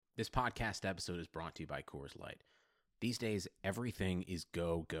This podcast episode is brought to you by Coors Light. These days, everything is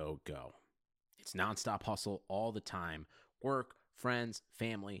go, go, go. It's nonstop hustle all the time. Work, friends,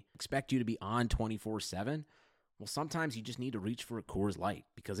 family expect you to be on 24/7. Well, sometimes you just need to reach for a Coors Light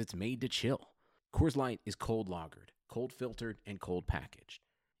because it's made to chill. Coors Light is cold lagered, cold filtered, and cold packaged.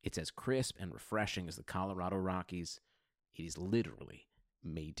 It's as crisp and refreshing as the Colorado Rockies. It is literally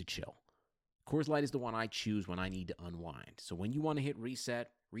made to chill. Coors Light is the one I choose when I need to unwind. So when you want to hit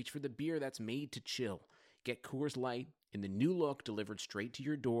reset, reach for the beer that's made to chill. Get Coors Light in the new look delivered straight to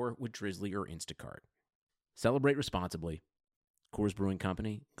your door with Drizzly or Instacart. Celebrate responsibly. Coors Brewing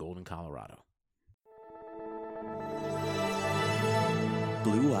Company, Golden, Colorado.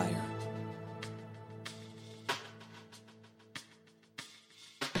 Blue Wire.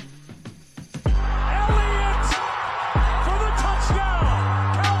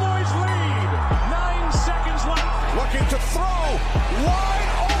 To throw, wide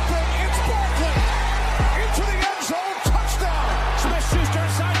open, it's Barkley, into the end zone, touchdown. Smith-Schuster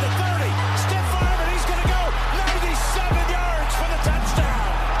inside the 30, stiff arm, and he's going to go 97 yards for the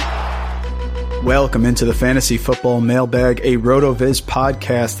touchdown. Welcome into the Fantasy Football Mailbag, a RotoViz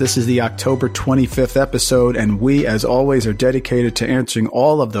podcast. This is the October 25th episode, and we, as always, are dedicated to answering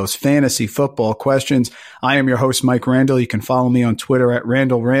all of those fantasy football questions. I am your host, Mike Randall. You can follow me on Twitter at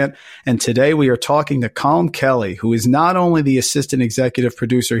RandallRant. And today we are talking to Colm Kelly, who is not only the assistant executive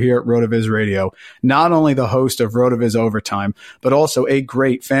producer here at RotoViz Radio, not only the host of RotoViz Overtime, but also a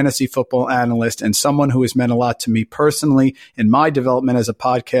great fantasy football analyst and someone who has meant a lot to me personally in my development as a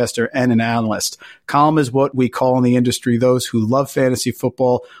podcaster and an analyst. Colm is what we call in the industry those who love fantasy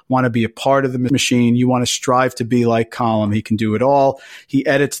football, want to be a part of the machine. You want to strive to be like Colm. He can do it all. He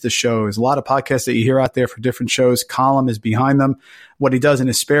edits the shows. A lot of podcasts that you hear out there for different shows, Colm is behind them. What he does in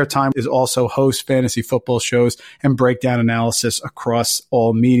his spare time is also host fantasy football shows and breakdown analysis across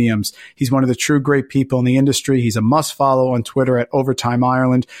all mediums. He's one of the true great people in the industry. He's a must follow on Twitter at Overtime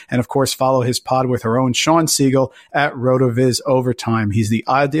Ireland. And of course, follow his pod with her own Sean Siegel at RotoViz Overtime. He's the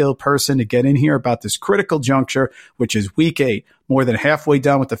ideal person to get in here about this critical juncture, which is week 8. More than halfway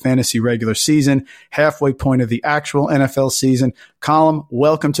done with the fantasy regular season, halfway point of the actual NFL season. Colm,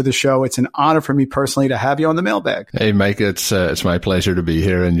 welcome to the show. It's an honor for me personally to have you on the mailbag. Hey, Mike, it's my pleasure to be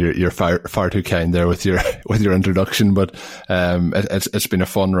here, and you're far too kind there with your introduction. But it's been a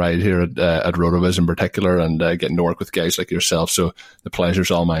fun ride here at RotoViz in particular, and getting to work with guys like yourself. So the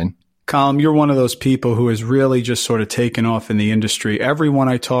pleasure's all mine. Colm, you're one of those people who has really just sort of taken off in the industry. Everyone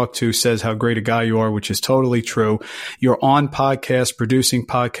I talk to says how great a guy you are, which is totally true. You're on podcasts, producing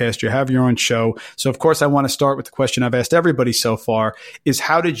podcasts. You have your own show. So, of course, I want to start with the question I've asked everybody so far is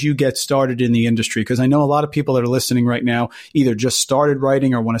how did you get started in the industry? Because I know a lot of people that are listening right now either just started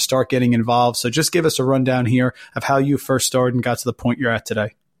writing or want to start getting involved. So just give us a rundown here of how you first started and got to the point you're at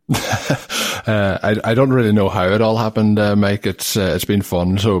today. I don't really know how it all happened, Mike. It's been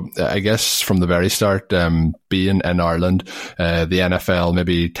fun. So I guess from the very start, being in Ireland, the NFL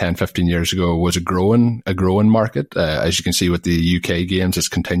maybe 10, 15 years ago was a growing market. As you can see with the UK games, it's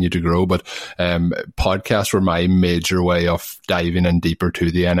continued to grow, but podcasts were my major way of diving in deeper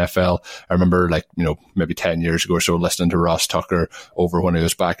to the NFL. I remember maybe 10 years ago or so listening to Ross Tucker over when he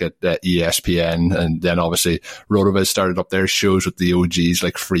was back at ESPN, and then obviously RotoViz started up their shows with the OGs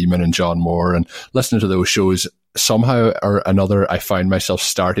like Freeman and John Moore, and listening to those shows, somehow or another, I found myself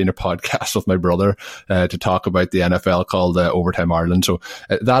starting a podcast with my brother to talk about the NFL called Overtime Ireland. So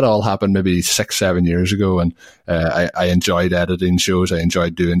that all happened maybe 6-7 years ago, and I enjoyed editing shows. I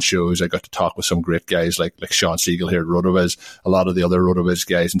enjoyed doing shows. I got to talk with some great guys like Sean Siegel here at RotoViz, a lot of the other RotoViz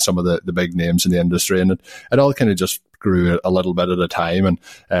guys, and some of the big names in the industry, and it all kind of just grew a little bit at a time. And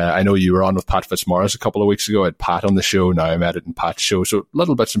I know you were on with Pat Fitzmaurice a couple of weeks ago. I had Pat on the show. Now I'm editing Pat's show. So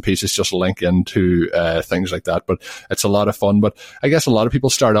little bits and pieces just link into things like that. But it's a lot of fun. But I guess a lot of people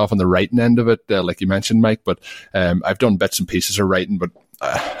start off on the writing end of it, like you mentioned, Mike. But I've done bits and pieces of writing, but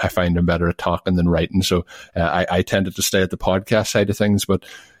I find I'm better at talking than writing. So I tended to stay at the podcast side of things. But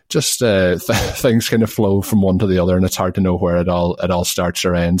just things kind of flow from one to the other, and it's hard to know where it all starts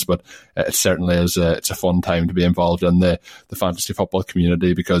or ends. But it certainly is it's a fun time to be involved in the fantasy football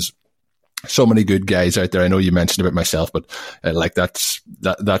community, because so many good guys out there. I know you mentioned about myself, but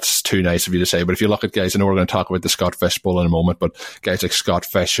that's too nice of you to say. But if you look at guys, I know we're going to talk about the Scott Fish Bowl in a moment, but guys like Scott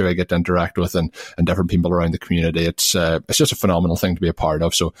Fish, who I get to interact with, and different people around the community, it's just a phenomenal thing to be a part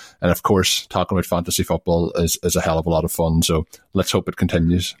of. So, and of course, talking about fantasy football is a hell of a lot of fun. So let's hope it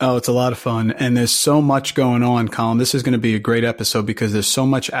continues. Oh, it's a lot of fun. And there's so much going on, Colm. This is going to be a great episode because there's so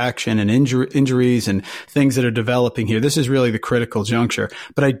much action and injuries and things that are developing here. This is really the critical juncture.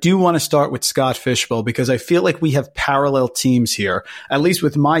 But I do want to start start with Scott Fishbowl because I feel like we have parallel teams here. At least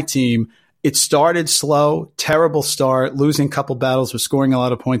with my team, it started slow, terrible start, losing a couple battles with scoring a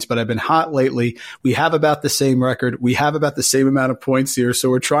lot of points, but I've been hot lately. We have about the same record. We have about the same amount of points here. So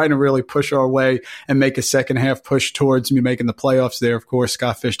we're trying to really push our way and make a second half push towards me making the playoffs there. Of course,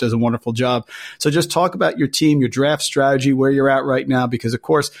 Scott Fish does a wonderful job. So just talk about your team, your draft strategy, where you're at right now, because of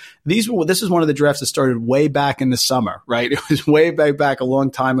course, this is one of the drafts that started way back in the summer, right? It was way back a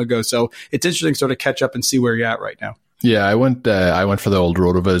long time ago. So it's interesting to sort of catch up and see where you're at right now. Yeah, I went for the old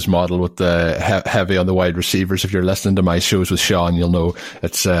RotoViz model with the heavy on the wide receivers. If you're listening to my shows with Sean, you'll know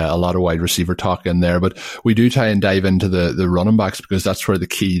it's a lot of wide receiver talk in there. But we do try and dive into the running backs because that's where the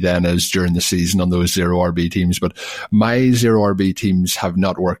key then is during the season on those 0 RB teams. But my 0 RB teams have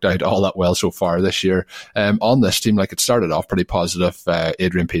not worked out all that well so far this year. On this team, like it started off pretty positive.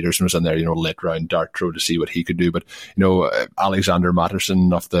 Adrian Peterson was in there, late round dart throw to see what he could do. But, Alexander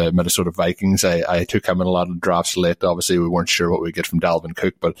Mattison of the Minnesota Vikings, I took him in a lot of drafts late. Obviously, we weren't sure what we'd get from Dalvin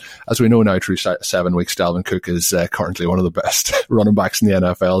Cook, but as we know now through 7 weeks, Dalvin Cook is currently one of the best running backs in the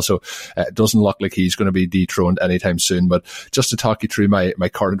NFL, so it doesn't look like he's going to be dethroned anytime soon. But just to talk you through my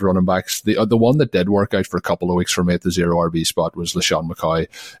current running backs, the one that did work out for a couple of weeks for me at the 0 RB spot was LaShawn McCoy,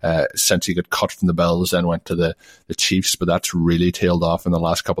 since he got cut from the Bills, then went to the Chiefs, but that's really tailed off in the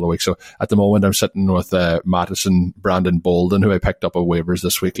last couple of weeks. So at the moment, I'm sitting with Mattison, Brandon Bolden, who I picked up on waivers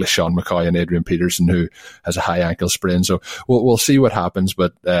this week, LaShawn McCoy, and Adrian Peterson, who has a high ankle sprain. So we'll see what happens,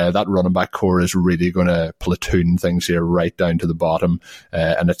 but that running back core is really going to platoon things here right down to the bottom,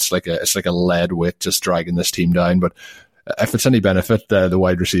 and it's like a lead weight just dragging this team down. But if it's any benefit, the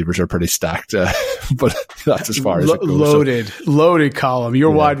wide receivers are pretty stacked, but that's as far as it goes. Loaded column. Your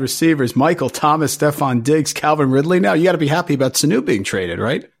wide receivers: Michael Thomas, Stephon Diggs, Calvin Ridley. Now you got to be happy about Sanu being traded,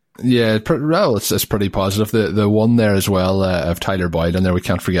 right? Yeah, well, it's pretty positive. The one there as well of Tyler Boyd in there. We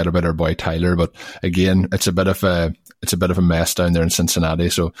can't forget about our boy Tyler, but again, it's a bit of a mess down there in Cincinnati.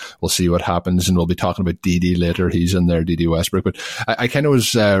 So we'll see what happens, and we'll be talking about DD later. He's in there, DD Westbrook. But I kind of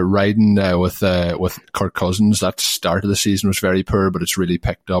was riding with Kirk Cousins. That start of the season was very poor, but it's really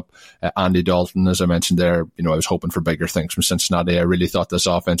picked up. Andy Dalton, as I mentioned there, I was hoping for bigger things from Cincinnati. I really thought this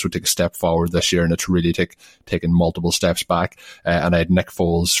offense would take a step forward this year, and it's really taken multiple steps back. And I had Nick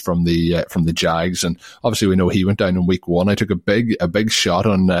Foles from the Jags, and obviously we know he went down in week 1. I took a big shot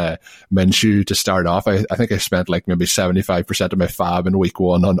on Minshew to start off. I think I spent like maybe 75% of my fab in week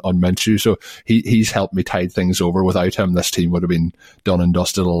 1 on Minshew, so he's helped me tide things over. Without him, this team would have been done and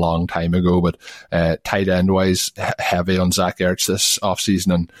dusted a long time ago. But tight end wise, heavy on Zach Ertz this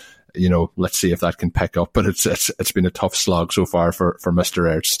offseason, and let's see if that can pick up. But it's been a tough slog so far for Mr.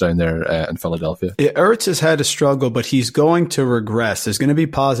 Ertz down there in Philadelphia. Ertz has had a struggle, but he's going to regress. There's going to be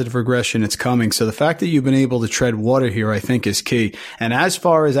positive regression. It's coming. So the fact that you've been able to tread water here, I think, is key. And as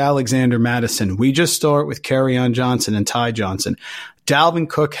far as Alexander Mattison, we just start with Kerryon Johnson and Ty Johnson. Dalvin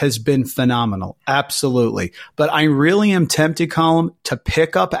Cook has been phenomenal. Absolutely. But I really am tempted, Colin, to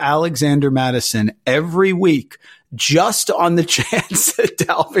pick up Alexander Mattison every week just on the chance that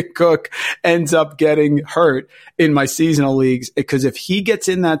Dalvin Cook ends up getting hurt in my seasonal leagues, because if he gets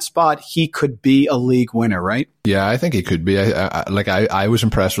in that spot, he could be a league winner, right? Yeah, I think he could be. I was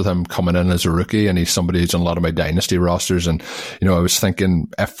impressed with him coming in as a rookie, and he's somebody who's on a lot of my dynasty rosters. And, I was thinking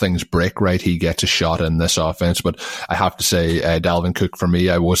if things break right, he gets a shot in this offense. But I have to say, Dalvin Cook, for me,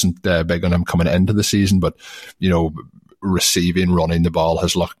 I wasn't big on him coming into the season, but, running the ball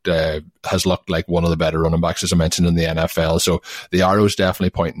has looked like one of the better running backs, as I mentioned, in the NFL. So the arrow's definitely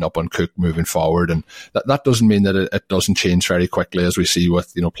pointing up on Cook moving forward, and that doesn't mean that it doesn't change very quickly, as we see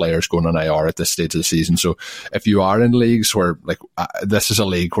with players going on IR at this stage of the season. So if you are in leagues where this is a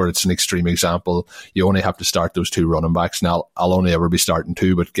league where it's an extreme example, you only have to start those 2 running backs. Now I'll only ever be starting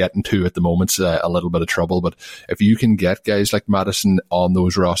 2, but getting 2 at the moment's a little bit of trouble. But if you can get guys like Mattison on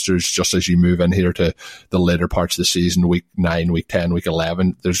those rosters just as you move in here to the later parts of the season, week 9, week 10, week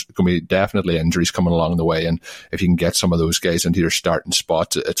 11, there's going to be definitely injuries coming along the way, and if you can get some of those guys into your starting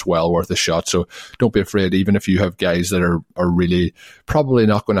spots, it's well worth a shot. So don't be afraid, even if you have guys that are really probably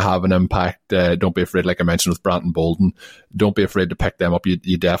not going to have an impact. Don't be afraid, like I mentioned with Brandon Bolden, don't be afraid to pick them up. You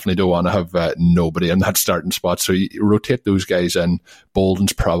definitely don't want to have nobody in that starting spot, so you rotate those guys in.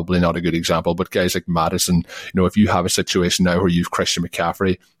 Bolden's probably not a good example, but guys like Mattison, if you have a situation now where you've Christian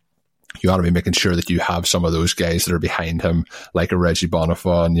McCaffrey, you ought to be making sure that you have some of those guys that are behind him, like a Reggie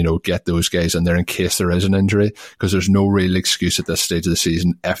Bonnafon, get those guys in there in case there is an injury, because there's no real excuse at this stage of the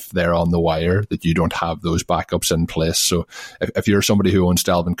season, if they're on the wire, that you don't have those backups in place. So if you're somebody who owns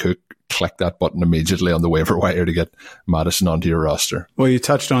Dalvin Cook, click that button immediately on the waiver wire to get Maddison onto your roster. Well, you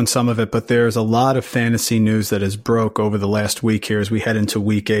touched on some of it, but there's a lot of fantasy news that has broke over the last week here as we head into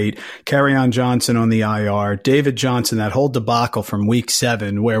week 8. Kerryon Johnson on the IR, David Johnson, that whole debacle from week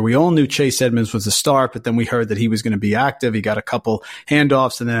 7 where we all knew Chase Edmonds was the start, but then we heard that he was going to be active. He got a couple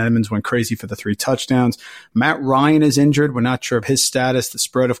handoffs and then Edmonds went crazy for the 3 touchdowns. Matt Ryan is injured. We're not sure of his status. The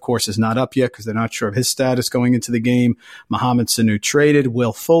spread, of course, is not up yet because they're not sure of his status going into the game. Mohamed Sanu traded.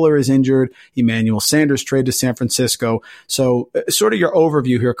 Will Fuller is injured. Emmanuel Sanders traded to San Francisco. So sort of your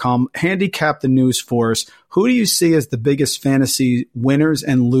overview here, Colm. Handicap the news for us. Who do you see as the biggest fantasy winners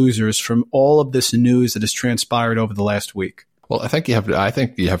and losers from all of this news that has transpired over the last week? Well, I think you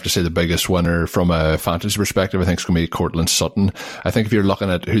have to say the biggest winner from a fantasy perspective, I think, is going to be Courtland Sutton. I think if you're looking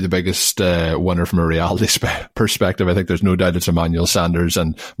at who the biggest winner from a reality perspective, I think there's no doubt it's Emmanuel Sanders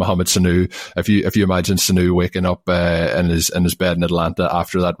and Mohamed Sanu. If you imagine Sanu waking up in his bed in Atlanta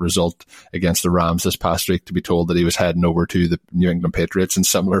after that result against the Rams this past week to be told that he was heading over to the New England Patriots, and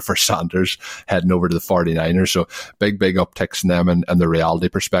similar for Sanders heading over to the 49ers. So big upticks in them and the reality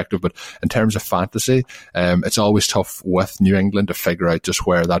perspective. But in terms of fantasy, it's always tough with New England to figure out just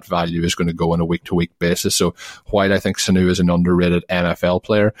where that value is going to go on a week-to-week basis. So while I think Sanu is an underrated NFL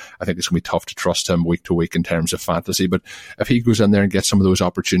player, I think it's going to be tough to trust him week-to-week in terms of fantasy. But if he goes in there and gets some of those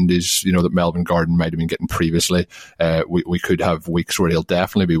opportunities, that Melvin Gordon might have been getting previously, we could have weeks where he'll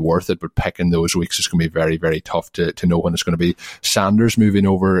definitely be worth it, but picking those weeks is going to be very, very tough to know when it's going to be. Sanders moving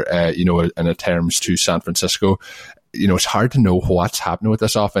over, in a terms to San Francisco, it's hard to know what's happening with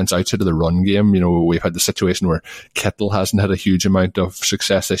this offense outside of the run game. We've had the situation where Kittle hasn't had a huge amount of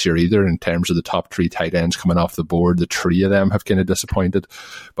success this year either in terms of the top 3 tight ends coming off the board. The 3 of them have kind of disappointed.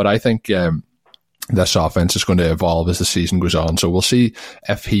 But I think this offense is going to evolve as the season goes on. So we'll see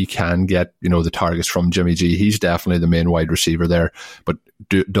if he can get, the targets from Jimmy G. He's definitely the main wide receiver there, but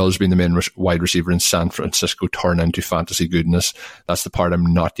does being the main wide receiver in San Francisco turn into fantasy goodness? That's the part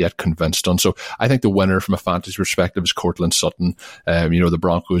I'm not yet convinced on. So I think the winner from a fantasy perspective is Courtland Sutton. The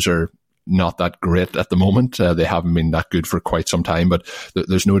Broncos are not that great at the moment. They haven't been that good for quite some time, but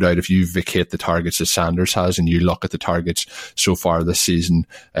there's no doubt if you vacate the targets that Sanders has and you look at the targets so far this season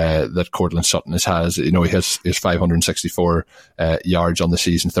that Courtland Sutton has, he has 564 yards on the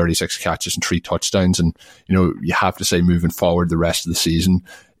season, 36 catches and 3 touchdowns. And, you have to say moving forward the rest of the season,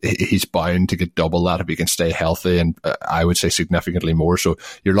 he's bound to get double that if he can stay healthy, and I would say significantly more. So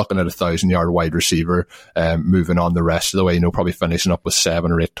you're looking at 1,000-yard wide receiver moving on the rest of the way, probably finishing up with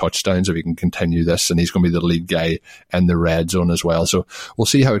 7 or 8 touchdowns if he can continue this, and he's going to be the lead guy in the red zone as well. So we'll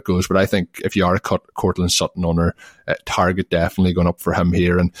see how it goes, but I think if you are a Courtland Sutton owner, target definitely going up for him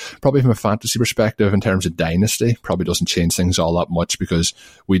here. And probably from a fantasy perspective in terms of dynasty, probably doesn't change things all that much because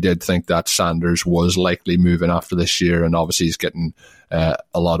we did think that Sanders was likely moving after this year, and obviously he's getting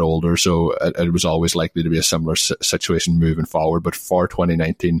a lot older, so it was always likely to be a similar situation moving forward. But for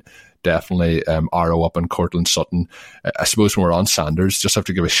 2019, definitely arrow up on Courtland Sutton. I suppose when we're on Sanders, just have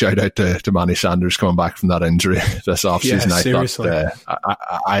to give a shout out to Manny Sanders coming back from that injury this offseason. Yeah, seriously.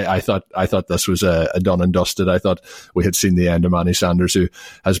 I thought this was a done and dusted. I thought we had seen the end of Manny Sanders, who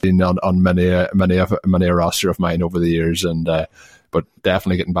has been on many a roster of mine over the years, and but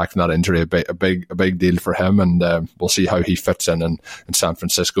definitely getting back from that injury, a big deal for him, and we'll see how he fits in San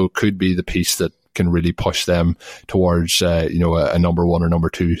Francisco. Could be the piece that can really push them towards a number 1 or number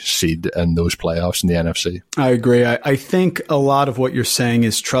 2 seed in those playoffs in the NFC. I agree. I think a lot of what you're saying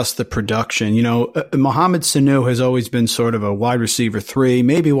is trust the production. Mohamed Sanu has always been sort of a wide receiver 3,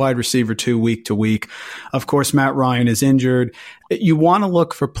 maybe wide receiver 2 week to week. Of course, Matt Ryan is injured. You want to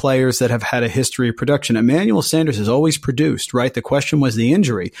look for players that have had a history of production. Emmanuel Sanders has always produced, right? The question was the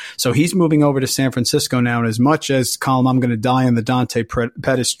injury. So he's moving over to San Francisco now, and as much as, Colm, I'm going to die on the Dante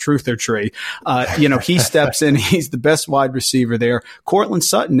Pettis truther tree, he steps in. He's the best wide receiver there. Courtland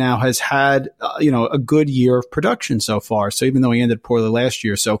Sutton now has had, a good year of production so far. So even though he ended poorly last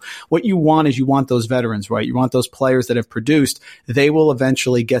year. So what you want is those veterans, right? You want those players that have produced. They will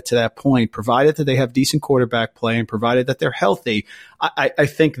eventually get to that point, provided that they have decent quarterback play and provided that they're healthy. I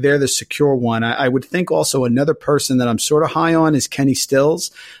think they're the secure one. I would think also another person that I'm sort of high on is Kenny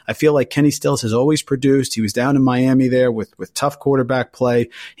Stills. I feel like Kenny Stills has always produced. He was down in Miami there with tough quarterback play.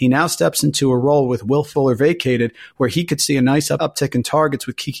 He now steps into a role with Will Fuller vacated where he could see a nice uptick in targets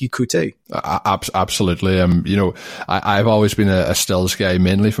with Kiki Kuti. Absolutely. I've always been a Stills guy,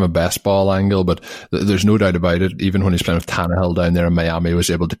 mainly from a best ball angle, but there's no doubt about it. Even when he's playing with Tannehill down there in Miami, he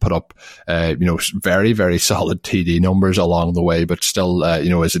was able to put up, very, very solid TD numbers along the way, but still,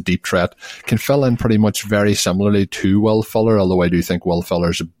 is a deep threat, can fill in pretty much very similarly to Will Fuller, although I do think Will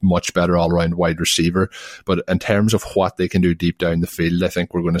Fuller is a much better all-round wide receiver. But in terms of what they can do deep down the field, I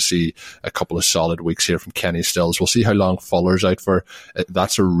think we're going to see a couple of solid weeks here from Kenny Stills. We'll see how long Fuller's out for.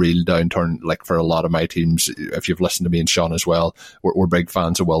 That's a real downturn, like for a lot of my teams. If you've listened to me and Sean as well, we're big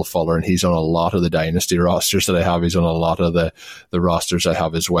fans of Will Fuller, and he's on a lot of the dynasty rosters that I have. He's on a lot of the rosters I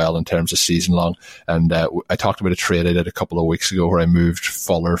have as well in terms of season long. And I talked about a trade I did a couple of weeks ago where I moved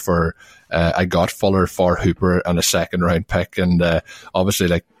Fuller for I got Fuller for Hooper and a second round pick, and obviously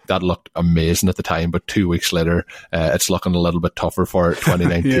like that looked amazing at the time, but 2 weeks later, it's looking a little bit tougher for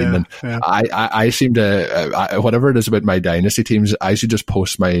 2019. I seem to, whatever it is about my dynasty teams, I should just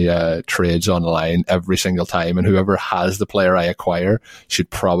post my trades online every single time, and whoever has the player I acquire should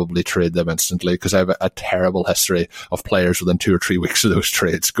probably trade them instantly, because I have a terrible history of players within 2 or 3 weeks of those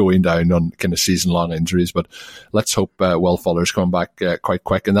trades going down on kind of season-long injuries. But let's hope Will Fuller's come back quite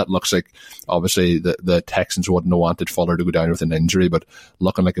quick, and that looks like, obviously, the Texans wouldn't have wanted Fuller to go down with an injury, but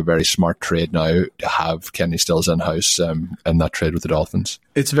looking like a very smart trade now to have Kenny Stills in-house in that trade with the Dolphins.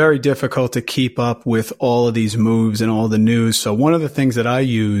 It's very difficult to keep up with all of these moves and all the news. So one of the things that I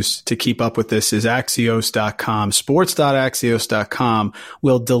use to keep up with this is Axios.com. Sports.axios.com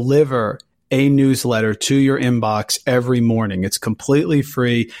will deliver a newsletter to your inbox every morning. It's completely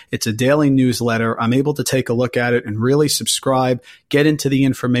free. It's a daily newsletter. I'm able to take a look at it and really subscribe, get into the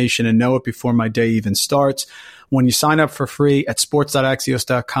information, and know it before my day even starts. When you sign up for free at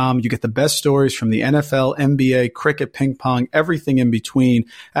sports.axios.com, you get the best stories from the NFL, NBA, cricket, ping pong, everything in between.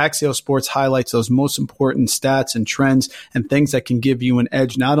 Axios Sports highlights those most important stats and trends and things that can give you an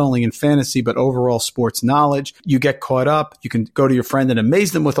edge, not only in fantasy, but overall sports knowledge. You get caught up. You can go to your friend and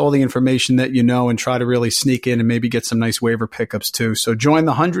amaze them with all the information that you know and try to really sneak in and maybe get some nice waiver pickups too. So join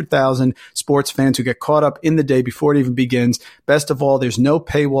the 100,000 sports fans who get caught up in the day before it even begins. Best of all, there's no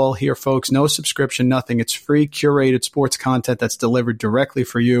paywall here, folks, no subscription, nothing. It's free, curated sports content that's delivered directly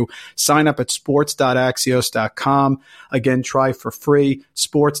for you. Sign up at sports.axios.com. Again, try for free.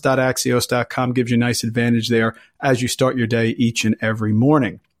 Sports.axios.com gives you a nice advantage there as you start your day each and every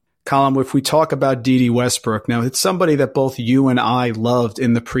morning. Colin, if we talk about Dede Westbrook, now it's somebody that both you and I loved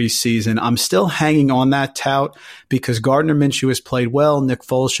in the preseason. I'm still hanging on that tout because Gardner Minshew has played well. Nick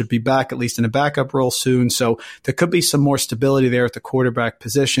Foles should be back, at least in a backup role soon. So there could be some more stability there at the quarterback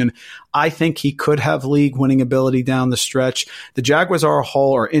position. I think he could have league-winning ability down the stretch. The Jaguars are a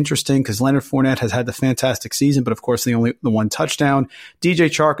whole are interesting because Leonard Fournette has had the fantastic season, but of course the one touchdown. DJ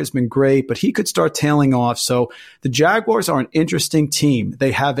Chark has been great, but he could start tailing off. So the Jaguars are an interesting team.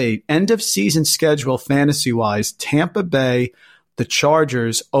 They have a end-of-season schedule fantasy-wise: Tampa Bay, the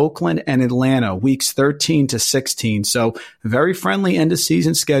Chargers, Oakland, and Atlanta, weeks 13 to 16. So very friendly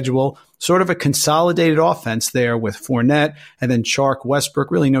end-of-season schedule, sort of a consolidated offense there with Fournette and then Chark, Westbrook,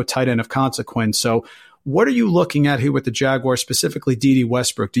 really no tight end of consequence. So what are you looking at here with the Jaguars, specifically Dede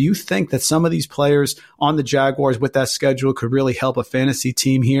Westbrook? Do you think that some of these players on the Jaguars with that schedule could really help a fantasy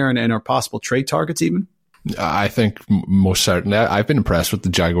team here and are possible trade targets even? I think most certainly. I've been impressed with the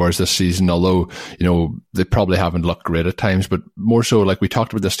Jaguars this season, although, they probably haven't looked great at times, but more so, like we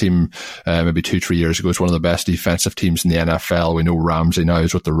talked about this team maybe 2-3 years ago. It's one of the best defensive teams in the NFL. We know Ramsey now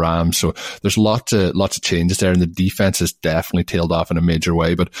is with the Rams. So there's lots of changes there, and the defense has definitely tailed off in a major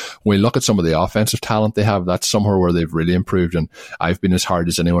way. But when we look at some of the offensive talent they have, that's somewhere where they've really improved. And I've been as hard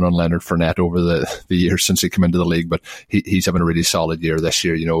as anyone on Leonard Fournette over the years since he came into the league, but he's having a really solid year this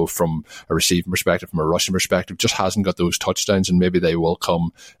year, from a receiving perspective, from a rushing perspective. Just hasn't got those touchdowns, and maybe they will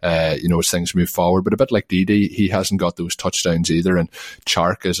come, as things move forward. But a bit like Dede, he hasn't got those touchdowns either. And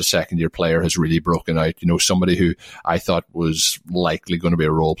Chark, as a second-year player, has really broken out. Somebody who I thought was likely going to be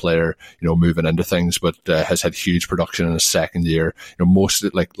a role player, moving into things, but has had huge production in his second year. Most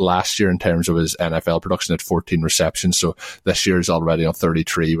like last year in terms of his NFL production at 14 receptions. So this year is already on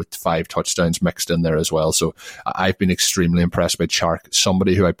 33 with 5 touchdowns mixed in there as well. So I've been extremely impressed by Chark,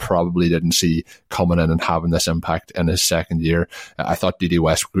 somebody who I probably didn't see coming in and having this impact in his second year. I thought Dede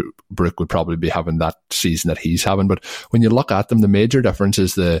Westbrook would probably be having that season that he's having, but when you look at them, the major difference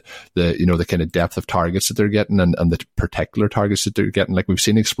is the kind of depth of targets that they're getting and the particular targets that they're getting. Like, we've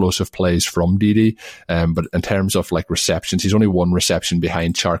seen explosive plays from Dede, but in terms of like receptions, he's only 1 reception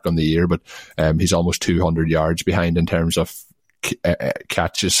behind Chark on the year, but he's almost 200 yards behind in terms of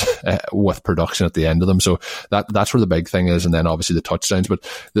catches with production at the end of them. So that's where the big thing is, and then obviously the touchdowns. But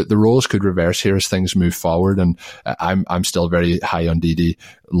the roles could reverse here as things move forward, and I'm still very high on Dede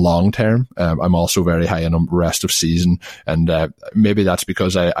long term. I'm also very high on him rest of season, and maybe that's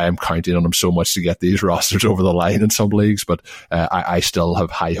because I am counting on him so much to get these rosters over the line in some leagues, but I still have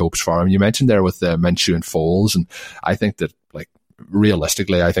high hopes for him. You mentioned there with Minshew and Foles, and I think that like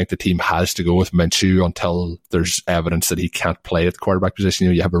realistically, I think the team has to go with Minshew until there's evidence that he can't play at the quarterback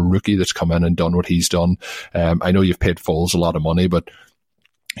position. You have a rookie that's come in and done what he's done. I know you've paid Foles a lot of money, but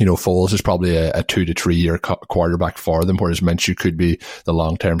Foles is probably a 2 to 3 year quarterback for them, whereas Minshew could be the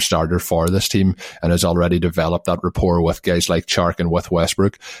long-term starter for this team and has already developed that rapport with guys like Chark and with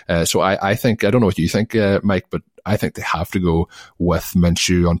Westbrook. So I think, I don't know what you think, Mike, but I think they have to go with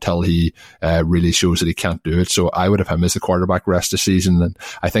Minshew until he really shows that he can't do it. So I would have him as the quarterback rest of the season. And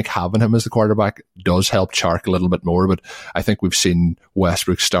I think having him as the quarterback does help Chark a little bit more. But I think we've seen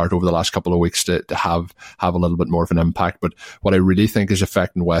Westbrook start over the last couple of weeks to have a little bit more of an impact. But what I really think is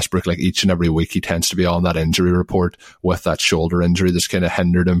affecting Westbrook, like each and every week, he tends to be on that injury report with that shoulder injury that's kind of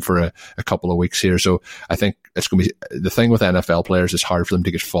hindered him for a couple of weeks here. So I think it's going to be the thing with NFL players. It's hard for them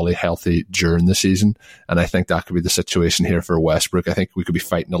to get fully healthy during the season. And I think that could be the situation here for Westbrook. I think we could be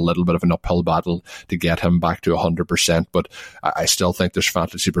fighting a little bit of an uphill battle to get him back to 100%, but I still think there's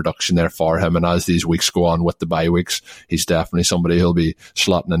fantasy production there for him. And as these weeks go on with the bye weeks, he's definitely somebody who'll be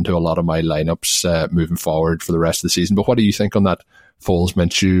slotting into a lot of my lineups moving forward for the rest of the season. But what do you think on that? Foles,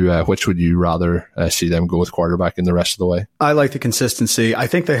 Minshew, which would you rather see them go with quarterback in the rest of the way? I like the consistency. I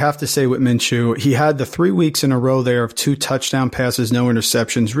think they have to stay with Minshew. He had the 3 weeks in a row there of 2 touchdown passes, no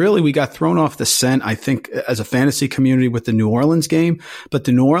interceptions. Really, we got thrown off the scent, I think, as a fantasy community with the New Orleans game. But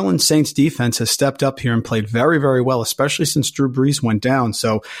the New Orleans Saints defense has stepped up here and played very, very well, especially since Drew Brees went down.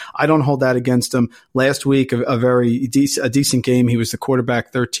 So I don't hold that against him. Last week, a very decent game. He was the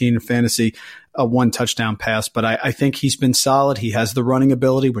quarterback 13 in fantasy. A 1 touchdown pass, but I think he's been solid. He has the running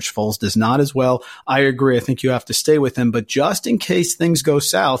ability, which Foles does not as well. I agree. I think you have to stay with him, but just in case things go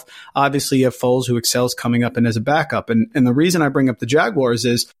south, obviously you have Foles who excels coming up and as a backup. And the reason I bring up the Jaguars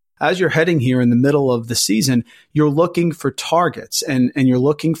is, as you're heading here in the middle of the season, you're looking for targets and you're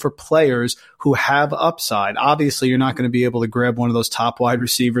looking for players who have upside. Obviously, you're not going to be able to grab one of those top wide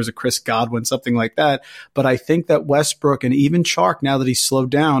receivers, a Chris Godwin, something like that. But I think that Westbrook and even Chark, now that he's slowed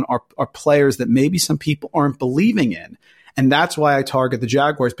down, are players that maybe some people aren't believing in. And that's why I target the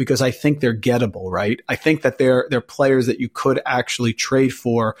Jaguars, because I think they're gettable, right? I think that they're players that you could actually trade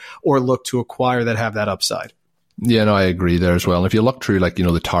for or look to acquire that have that upside. Yeah, no, I agree there as well. And if you look through,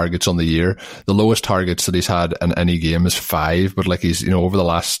 the targets on the year, the lowest targets that he's had in any game is 5, but he's, over the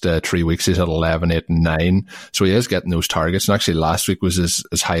last 3 weeks, he's had 11, 8, and 9. So he is getting those targets. And actually last week was his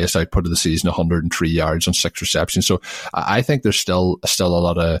highest output of the season, 103 yards on 6 receptions. So I think there's still a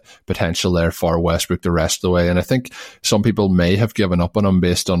lot of potential there for Westbrook the rest of the way. And I think some people may have given up on him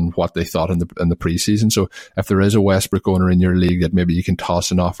based on what they thought in the preseason. So if there is a Westbrook owner in your league that maybe you can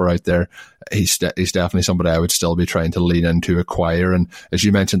toss an offer out there, he's definitely somebody I would still be trying to lean into acquire. And as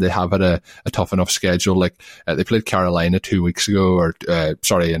you mentioned, they have had a tough enough schedule. They played Carolina 2 weeks ago,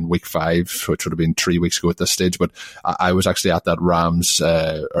 in week 5, which would have been 3 weeks ago at this stage. But I was actually at that Rams,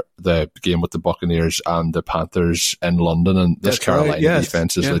 the game with the Buccaneers and the Panthers in London, and this Carolina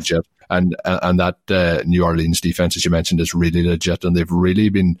defense is legit. And that New Orleans defense, as you mentioned, is really legit. And they've really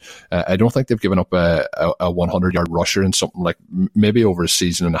been, I don't think they've given up a 100-yard rusher in something like maybe over a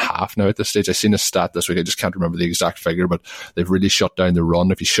season and a half now at this stage. I seen a stat this week. I just can't remember the exact figure, but they've really shut down the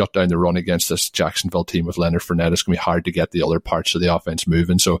run. If you shut down the run against this Jacksonville team with Leonard Fournette, it's going to be hard to get the other parts of the offense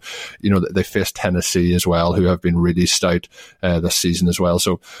moving. So, they faced Tennessee as well, who have been really stout this season as well.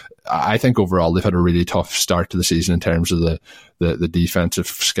 So I think overall they've had a really tough start to the season in terms of the defensive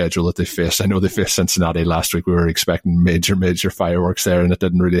schedule that they faced. I know they faced Cincinnati last week. We were expecting major fireworks there, and it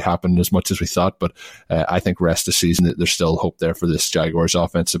didn't really happen as much as we thought. But I think rest of the season, there's still hope there for this Jaguars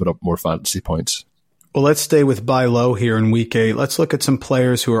offense to put up more fantasy points. Well, let's stay with buy low here in week 8. Let's look at some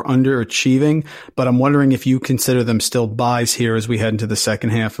players who are underachieving, but I'm wondering if you consider them still buys here as we head into the second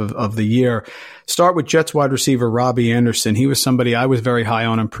half of the year. Start with Jets wide receiver Robbie Anderson. He was somebody I was very high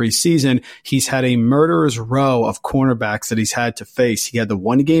on in preseason. He's had a murderer's row of cornerbacks that he's had to face. He had the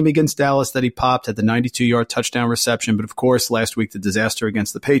one game against Dallas that he popped, had the 92-yard touchdown reception, but of course last week the disaster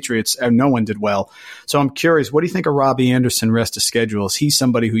against the Patriots, and no one did well. So I'm curious, what do you think of Robbie Anderson rest of schedule? Is he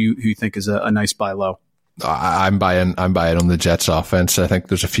somebody who you think is a nice buy low? I'm buying on the Jets offense. I think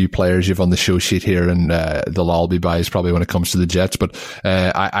there's a few players you've on the show sheet here, and they'll all be buys probably when it comes to the Jets. But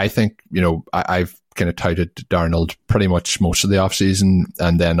I think, I've kind of touted Darnold pretty much most of the offseason,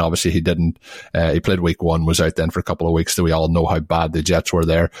 and then obviously he didn't. He played week 1, was out then for a couple of weeks, so we all know how bad the Jets were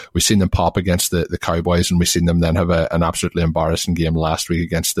there. We've seen them pop against the Cowboys, and we've seen them then have an absolutely embarrassing game last week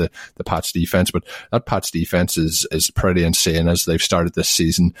against the Pats defense. But that Pats defense is pretty insane as they've started this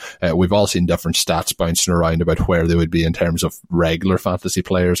season. We've all seen different stats bouncing around about where they would be in terms of regular fantasy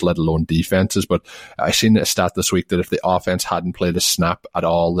players, let alone defenses. But I seen a stat this week that if the offense hadn't played a snap at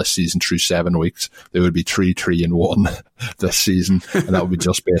all this season through 7 weeks, they would be 3-3-1 this season, and that would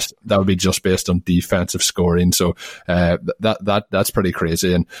be just based on defensive scoring. So that's pretty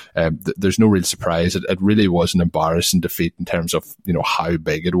crazy, and there's no real surprise. It really was an embarrassing defeat in terms of how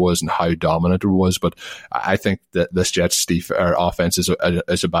big it was and how dominant it was. But I think that this Jets offense is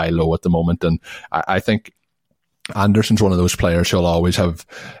a buy low at the moment, and I think Anderson's one of those players who'll always have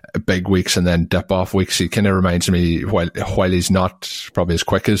big weeks and then dip off weeks. He kind of reminds me, while he's not probably as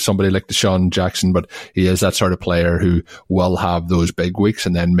quick as somebody like Deshaun Jackson, but he is that sort of player who will have those big weeks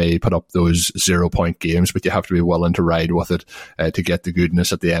and then may put up those 0-point games, but you have to be willing to ride with it to get the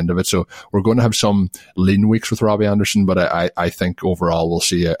goodness at the end of it. So we're going to have some lean weeks with Robbie Anderson, but I think overall we'll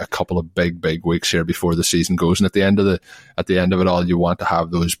see a couple of big weeks here before the season goes. And at the end of it all, you want to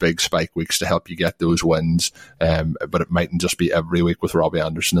have those big spike weeks to help you get those wins. But it mightn't just be every week with Robbie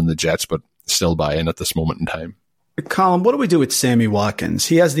Anderson and the Jets, but still buy in at this moment in time. Colin, what do we do with Sammy Watkins?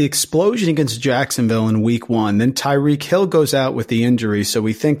 He has the explosion against Jacksonville in week 1. Then Tyreek Hill goes out with the injury. So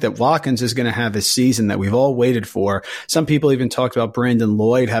we think that Watkins is going to have his season that we've all waited for. Some people even talked about Brandon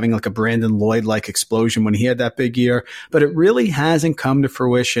Lloyd having like a Brandon Lloyd-like explosion when he had that big year, but it really hasn't come to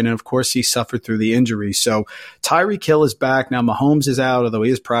fruition. And of course, he suffered through the injury. So Tyreek Hill is back. Now Mahomes is out, although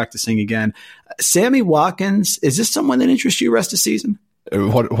he is practicing again. Sammy Watkins, is this someone that interests you rest of the season?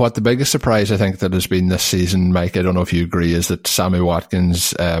 What the biggest surprise I think that has been this season, Mike, I don't know if you agree, is that Sammy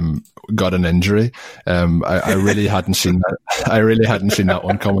Watkins got an injury. I really hadn't seen that. I really hadn't seen that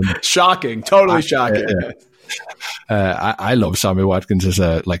one coming. Shocking, totally shocking. Yeah. I love Sammy Watkins as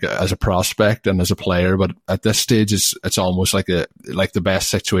a prospect and as a player, but at this stage, it's almost like the best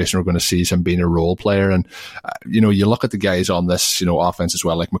situation we're going to see is him being a role player. And you look at the guys on this offense as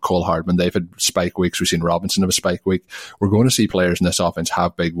well, like McCole Hardman. They've had spike weeks. We've seen Robinson have a spike week. We're going to see players in this offense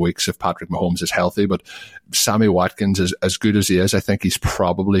have big weeks if Patrick Mahomes is healthy. But Sammy Watkins, as good as he is, I think he's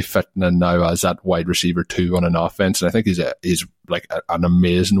probably fitting in now as that wide receiver 2 on an offense, and I think he's like an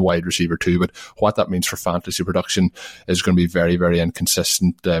amazing wide receiver 2. But what that means for fantasy production is going to be very, very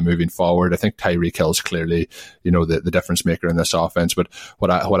inconsistent moving forward. I think Tyreek Hill is clearly, the difference maker in this offense. But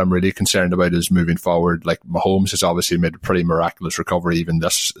what I'm really concerned about is moving forward. Like Mahomes has obviously made a pretty miraculous recovery even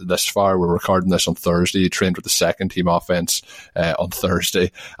this far. We're recording this on Thursday. He trained with the second team offense on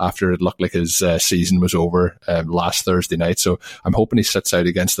Thursday after it looked like his season was over last Thursday night. So I'm hoping he sits out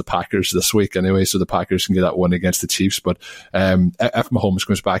against the Packers this week anyway, so the Packers can get that win against the Chiefs. But if Mahomes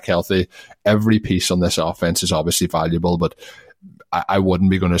comes back healthy, every piece on this offense is obviously valuable, but I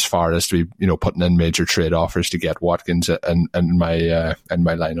wouldn't be going as far as to be, putting in major trade offers to get Watkins in my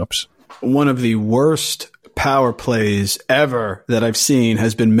lineups. One of the worst power plays ever that I've seen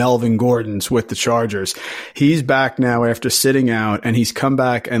has been Melvin Gordon's with the Chargers. He's back now after sitting out, and he's come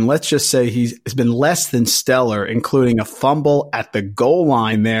back, and let's just say he's been less than stellar, including a fumble at the goal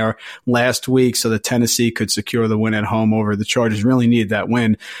line there last week so that Tennessee could secure the win at home over the Chargers. Really needed that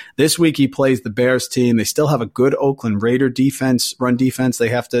win. This week he plays the Bears team. They still have a good Oakland Raider defense, run defense they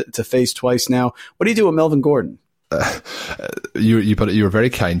have to face twice now. What do you do with Melvin Gordon? You were very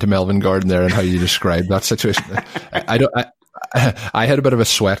kind to Melvin Gordon there and how you described that situation. I had a bit of a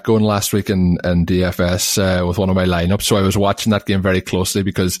sweat going last week in DFS with one of my lineups, so I was watching that game very closely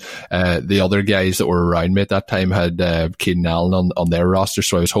because the other guys that were around me at that time had Keenan Allen on their roster,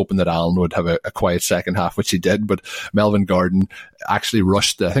 so I was hoping that Allen would have a quiet second half, which he did, but Melvin Gordon actually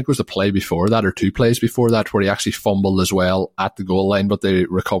rushed, I think it was the play before that or 2 plays before that, where he actually fumbled as well at the goal line, but they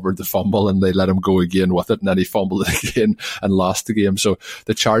recovered the fumble and they let him go again with it, and then he fumbled it again and lost the game. So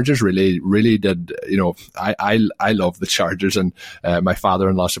the Chargers really did, I love the Chargers, and my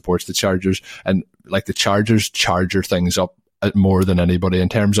father-in-law supports the Chargers, and like the Chargers charger things up more than anybody in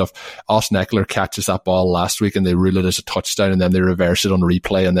terms of Austin Eckler catches that ball last week and they rule it as a touchdown, and then they reverse it on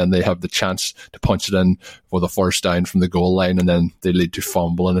replay, and then they have the chance to punch it in for the first down from the goal line, and then they lead to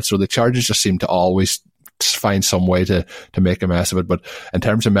fumble in it. So the Chargers just seem to always find some way to make a mess of it. But in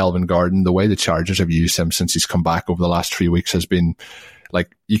terms of Melvin Gordon, the way the Chargers have used him since he's come back over the last 3 weeks has been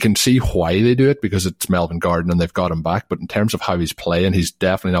like, you can see why they do it because it's Melvin Gordon and they've got him back. But in terms of how he's playing, he's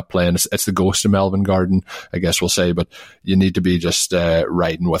definitely not playing. It's the ghost of Melvin Gordon, I guess we'll say. But you need to be just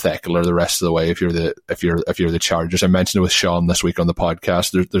riding with Eckler the rest of the way if you're the Chargers. I mentioned it with Sean this week on the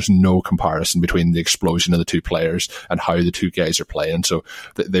podcast. There's no comparison between the explosion of the two players and how the two guys are playing. So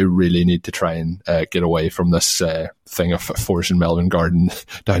they really need to try and get away from this thing of forcing Melvin Gordon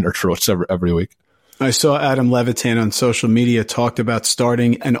down their throats every week. I saw Adam Levitan on social media talked about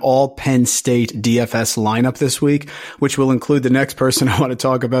starting an all Penn State DFS lineup this week, which will include the next person I want to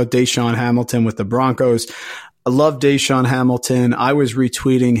talk about, Deshaun Hamilton with the Broncos. I love Deshaun Hamilton. I was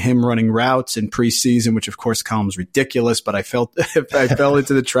retweeting him running routes in preseason, which of course Colm's ridiculous, but I fell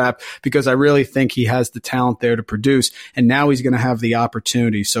into the trap because I really think he has the talent there to produce. And now he's going to have the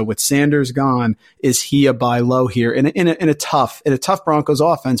opportunity. So with Sanders gone, is he a buy low here in a tough Broncos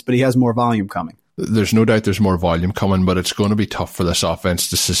offense, but he has more volume coming? There's no doubt there's more volume coming, but it's going to be tough for this offense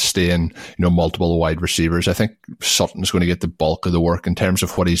to sustain, multiple wide receivers. I think Sutton's going to get the bulk of the work in terms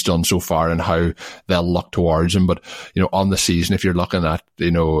of what he's done so far and how they'll look towards him. But, on the season, if you're looking at,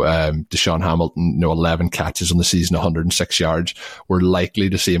 Deshaun Hamilton, 11 catches on the season, 106 yards, we're likely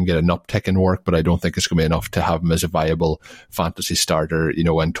to see him get an uptick in work, but I don't think it's going to be enough to have him as a viable fantasy starter, in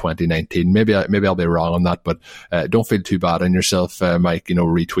 2019. Maybe I'll be wrong on that, but don't feel too bad on yourself, Mike,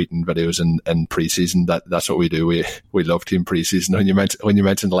 retweeting videos and preseason. That's what we do. We love team preseason. When you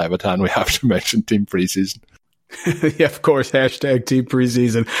mentioned Levitan, we have to mention team preseason. Yeah, of course. Hashtag team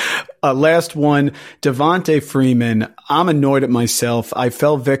preseason. Last one, Devonta Freeman. I'm annoyed at myself. I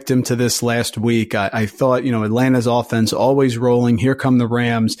fell victim to this last week. I thought, Atlanta's offense always rolling. Here come the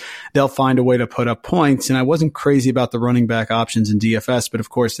Rams. They'll find a way to put up points. And I wasn't crazy about the running back options in DFS, but of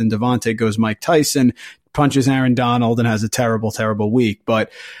course, then Devonta goes Mike Tyson, punches Aaron Donald, and has a terrible, terrible week.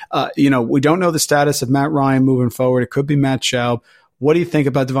 But, we don't know the status of Matt Ryan moving forward. It could be Matt Schaub. What do you think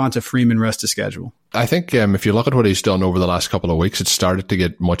about Devonta Freeman rest of schedule? I think if you look at what he's done over the last couple of weeks, it's started to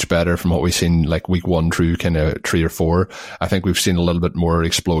get much better from what we've seen like week 1 through kind of 3 or 4. I think we've seen a little bit more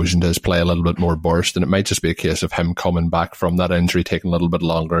explosion to his play, a little bit more burst, and it might just be a case of him coming back from that injury taking a little bit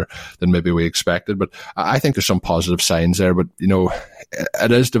longer than maybe we expected. But I think there's some positive signs there. But,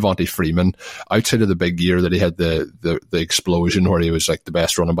 it is Devonta Freeman. Outside of the big year that he had the explosion where he was like the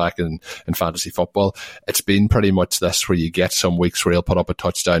best running back in fantasy football, it's been pretty much this where you get some weeks where he'll put up a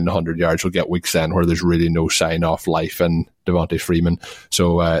touchdown and 100 yards. We'll get weeks then where there's really no sign of life in Devonta Freeman.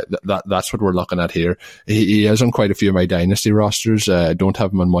 So that's what we're looking at here. He is on quite a few of my dynasty rosters. I don't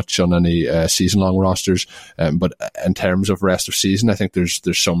have him on much on any season-long rosters. But in terms of rest of season, I think there's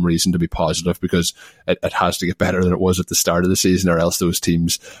some reason to be positive because it has to get better than it was at the start of the season, or else those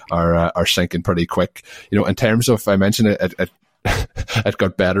teams are sinking pretty quick. In terms of, I mentioned it it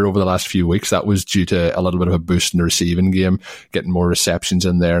got better over the last few weeks. That was due to a little bit of a boost in the receiving game, getting more receptions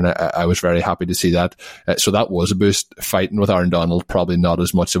in there, and I was very happy to see that. So that was a boost. Fighting with Aaron Donald, probably not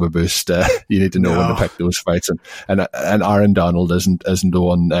as much of a boost. You need to know when to pick those fights, and Aaron Donald isn't the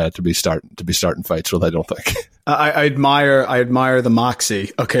one to be starting fights with, I don't think. I admire the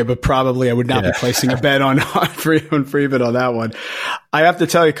moxie. Okay, but probably I would not be placing a bet on Freeman on that one. I have to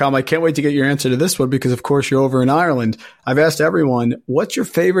tell you, Colm, I can't wait to get your answer to this one because, of course, you're over in Ireland. I've asked everyone, what's your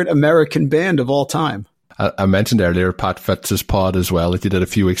favorite American band of all time? I mentioned earlier Pat Fitz's pod as well that you did a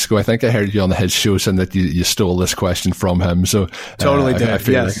few weeks ago. I think I heard you on his show saying that you stole this question from him. So totally did. I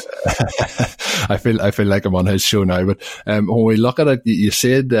feel yes. Like, I feel like I'm on his show now. But when we look at it, you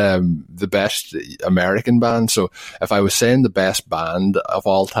said the best American band. So if I was saying the best band of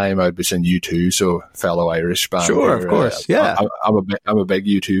all time, I would be saying U2. So fellow Irish band. Sure, of course. Yeah, I'm a big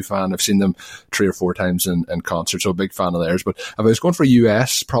U2 fan. I've seen them 3 or 4 times in concert, so a big fan of theirs. But if I was going for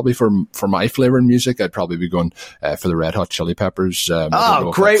US, probably for my flavor in music, I'd probably be going for the Red Hot Chili Peppers.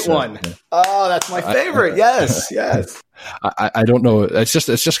 Great one. Yeah. Oh, that's my favorite. Yes. I don't know. It's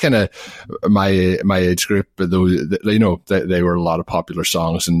just kind of my age group. Though they were a lot of popular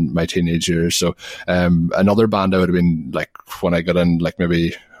songs in my teenage years. So another band I would have been like when I got in like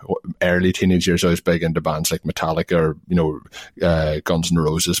maybe early teenage years, I was big into bands like Metallica or Guns N'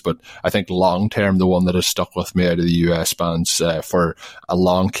 Roses. But I think long term, the one that has stuck with me out of the US bands for a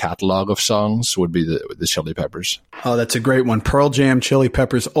long catalogue of songs would be the Chili Peppers. Oh, that's a great one. Pearl Jam, Chili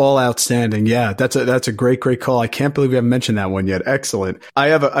Peppers, all outstanding. Yeah, that's a great call. I can't believe we haven't mentioned that one yet. Excellent. I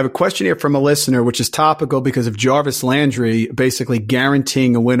have a question here from a listener, which is topical because of Jarvis Landry basically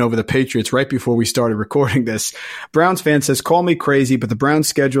guaranteeing a win over the Patriots right before we started recording this. Browns fan says, call me crazy, but the Browns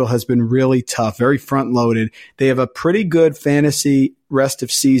schedule has been really tough, very front loaded. They have a pretty good fantasy rest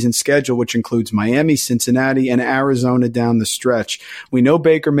of season schedule, which includes Miami, Cincinnati, and Arizona down the stretch. We know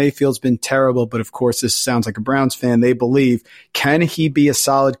Baker Mayfield's been terrible, but of course, this sounds like a Browns fan. They believe, can he be a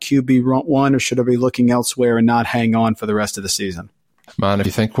solid QB1 or should I be looking elsewhere and not hang on for the rest of the season? Man, if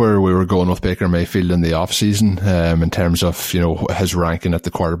you think where we were going with Baker Mayfield in the offseason, in terms of, his ranking at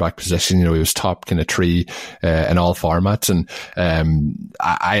the quarterback position, he was top kind of 3 in all formats. And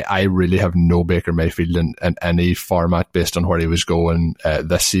I really have no Baker Mayfield in any format based on where he was going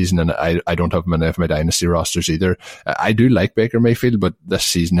this season. And I don't have him in any of my dynasty rosters either. I do like Baker Mayfield, but this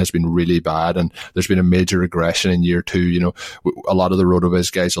season has been really bad. And there's been a major regression in year 2. A lot of the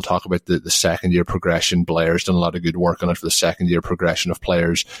RotoViz guys will talk about the second year progression. Blair's done a lot of good work on it for the second year progression. progression of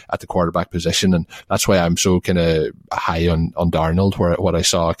players at the quarterback position. And that's why I'm so kind of high on Darnold, where what I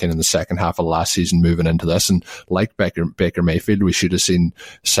saw kind of in the second half of last season moving into this. And like Baker Mayfield, we should have seen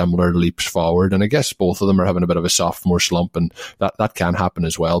similar leaps forward. And I guess both of them are having a bit of a sophomore slump, and that can happen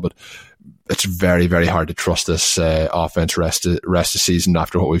as well. But it's very, very hard to trust this offense rest of the season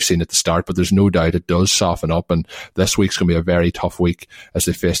after what we've seen at the start. But there's no doubt it does soften up, and this week's going to be a very tough week as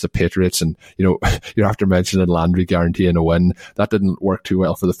they face the Patriots. And, you know, you're after mentioning Landry guaranteeing a win. That didn't work too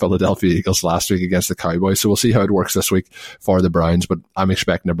well for the Philadelphia Eagles last week against the Cowboys. So we'll see how it works this week for the Browns. But I'm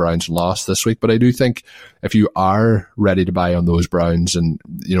expecting a Browns loss this week. But I do think if you are ready to buy on those Browns, and,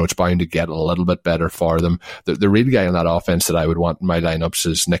 you know, it's bound to get a little bit better for them. The real guy on that offense that I would want in my lineups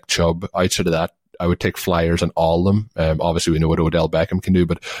is Nick Chubb. Outside of that, I would take flyers on all of them. Obviously, we know what Odell Beckham can do,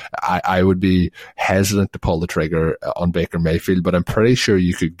 but I would be hesitant to pull the trigger on Baker Mayfield. But I'm pretty sure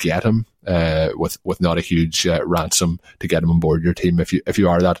you could get him with not a huge ransom to get him on board your team. If you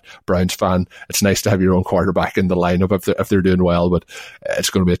are that Browns fan, it's nice to have your own quarterback in the lineup if they're doing well. But it's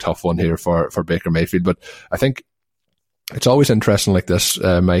going to be a tough one here for Baker Mayfield. But I think it's always interesting like this,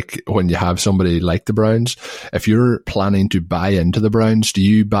 Mike, when you have somebody like the Browns. If you're planning to buy into the Browns, do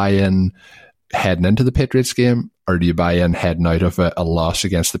you buy in heading into the Patriots game, or do you buy in heading out of a loss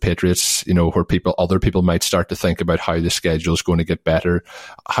against the Patriots, you know, where other people might start to think about how the schedule is going to get better?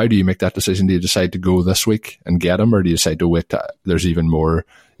 How do you make that decision? Do you decide to go this week and get them, or do you decide to wait till there's even more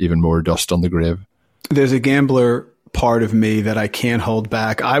dust on the grave? There's a gambler part of me that I can't hold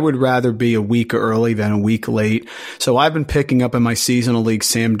back. I would rather be a week early than a week late. So I've been picking up in my seasonal league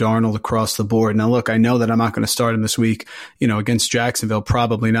Sam Darnold across the board. Now, look, I know that I'm not going to start him this week, you know, against Jacksonville.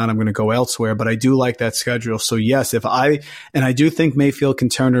 Probably not. I'm going to go elsewhere, but I do like that schedule. So yes, I do think Mayfield can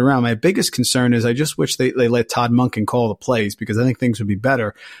turn it around. My biggest concern is I just wish they let Todd Monken call the plays, because I think things would be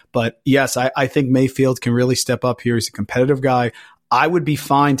better. But yes, I think Mayfield can really step up here. He's a competitive guy. I would be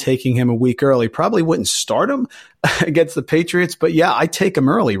fine taking him a week early. Probably wouldn't start him against the Patriots, but yeah, I take him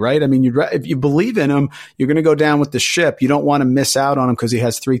early, right? I mean, if you believe in him, you're going to go down with the ship. You don't want to miss out on him because he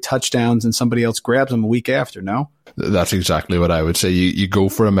has 3 touchdowns and somebody else grabs him a week after, no? That's exactly what I would say. You go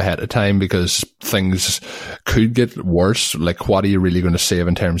for him ahead of time, because things could get worse. Like, what are you really going to save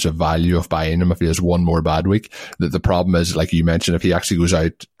in terms of value of buying him if he has one more bad week? The problem is, like you mentioned, if he actually goes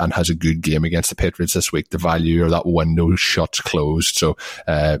out and has a good game against the Patriots this week, the value or that window shuts closed. So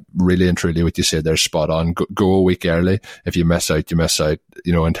really and truly what you said there, spot on. Go a week early. If you miss out, you miss out,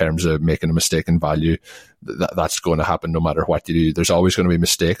 you know, in terms of making a mistake in value. That's going to happen no matter what you do. There's always going to be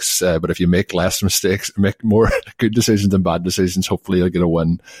mistakes, but if you make less mistakes, make more good decisions than bad decisions, hopefully you'll get a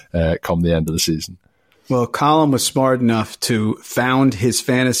win come the end of the season. Well, Colin was smart enough to found his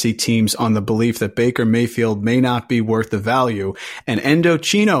fantasy teams on the belief that Baker Mayfield may not be worth the value. And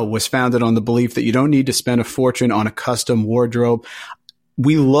Indochino was founded on the belief that you don't need to spend a fortune on a custom wardrobe.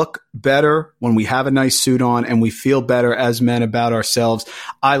 We look better when we have a nice suit on, and we feel better as men about ourselves.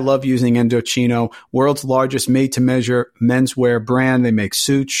 I love using Indochino, world's largest made-to-measure menswear brand. They make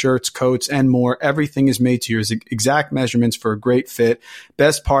suits, shirts, coats, and more. Everything is made to your exact measurements for a great fit.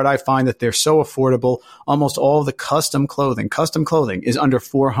 Best part, I find that they're so affordable. Almost all of the custom clothing is under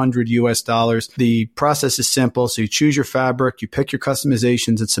 $400 US. The process is simple. So you choose your fabric, you pick your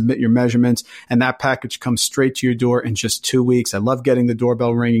customizations and submit your measurements, and that package comes straight to your door in just 2 weeks. I love getting the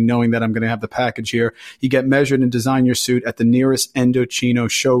doorbell ringing, knowing that I'm going to have the package here. You get measured and design your suit at the nearest Indochino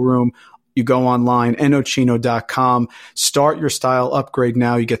showroom. You go online, Indochino.com, start your style upgrade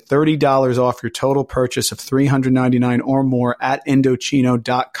now. You get $30 off your total purchase of $399 or more at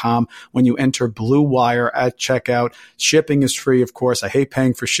Indochino.com when you enter Blue Wire at checkout. Shipping is free, of course. I hate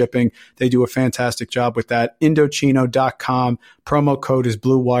paying for shipping. They do a fantastic job with that. Indochino.com. Promo code is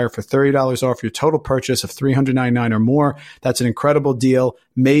Blue Wire for $30 off your total purchase of $399 or more. That's an incredible deal.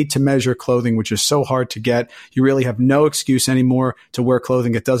 Made to measure clothing, which is so hard to get. You really have no excuse anymore to wear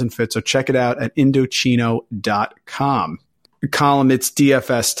clothing that doesn't fit. So check it out at Indochino.com. Colin, it's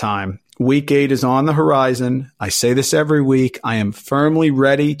DFS time. Week 8 is on the horizon. I say this every week. I am firmly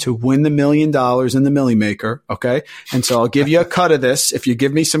ready to win the $1 million in the Millie Maker. Okay. And so I'll give you a cut of this. If you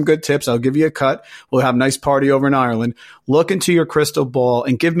give me some good tips, I'll give you a cut. We'll have a nice party over in Ireland. Look into your crystal ball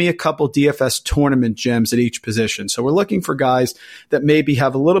and give me a couple DFS tournament gems at each position. So we're looking for guys that maybe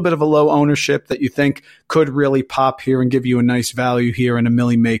have a little bit of a low ownership that you think could really pop here and give you a nice value here in a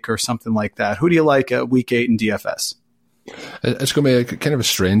Millie Maker or something like that. Who do you like at week 8 in DFS? It's going to be kind of a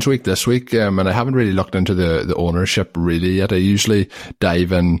strange week this week, and I haven't really looked into the ownership really yet. I usually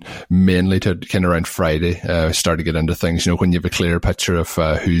dive in mainly to kind of around Friday, start to get into things, when you have a clear picture of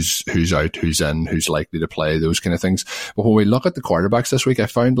who's out, who's in, who's likely to play, those kind of things. But when we look at the quarterbacks this week, I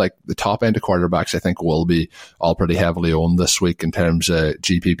found like the top end of quarterbacks I think will be all pretty heavily owned this week in terms of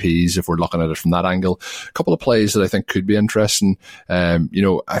GPPs, if we're looking at it from that angle. A couple of plays that I think could be interesting.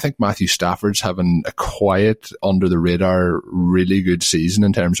 I think Matthew Stafford's having a quiet, under the radar, really good season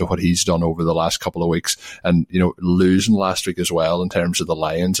in terms of what he's done over the last couple of weeks, and losing last week as well in terms of the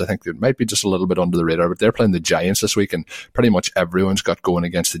Lions. I think it might be just a little bit under the radar, but they're playing the Giants this week, and pretty much everyone's got going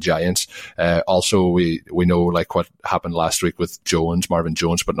against the Giants. Also, we know like what happened last week with Marvin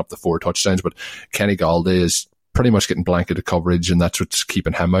Jones putting up the 4 touchdowns, but Kenny Galladay is pretty much getting blanketed coverage, and that's what's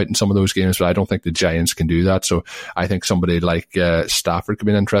keeping him out in some of those games. But I don't think the Giants can do that. So I think somebody like Stafford could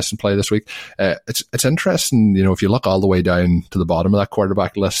be an interesting play this week. It's interesting, if you look all the way down to the bottom of that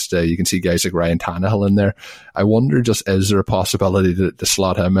quarterback list, you can see guys like Ryan Tannehill in there. I wonder, just is there a possibility to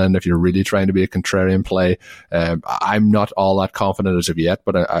slot him in if you're really trying to be a contrarian play? I'm not all that confident as of yet,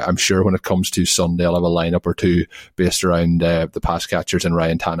 but I'm sure when it comes to Sunday, I'll have a lineup or two based around the pass catchers and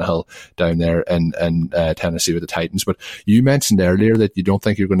Ryan Tannehill down there in Tennessee with the Titans. But you mentioned earlier that you don't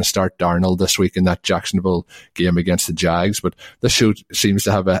think you're going to start Darnold this week in that Jacksonville game against the Jags, but this show seems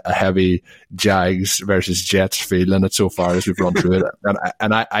to have a heavy Jags versus Jets feel in it so far as we've run through it.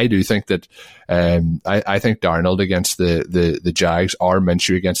 And I do think that I think Darnold against the Jags or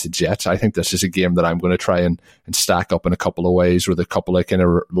Minshew against the Jets, I think this is a game that I'm going to try and stack up in a couple of ways with a couple of kind of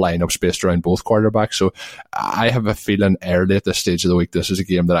lineups based around both quarterbacks. So I have a feeling early at this stage of the week, this is a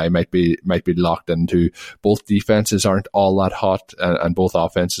game that I might be locked into. Both defenses aren't all that hot, and both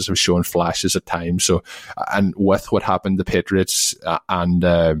offenses have shown flashes at times. So, and with what happened to the Patriots and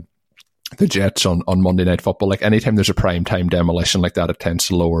the Jets on Monday Night Football, like anytime there's a prime time demolition like that, it tends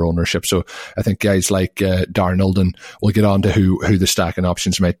to lower ownership. So I think guys like Darnold, and we'll get on to who the stacking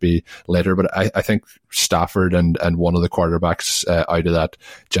options might be later, but I think Stafford and one of the quarterbacks out of that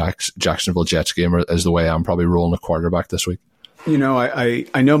Jacksonville Jets game is the way I'm probably rolling a quarterback this week.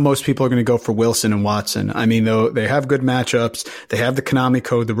 I know most people are going to go for Wilson and Watson. I mean, though, they have good matchups. They have the Konami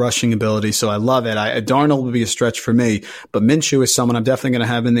code, the rushing ability. So I love it. Darnold would be a stretch for me, but Minshew is someone I'm definitely going to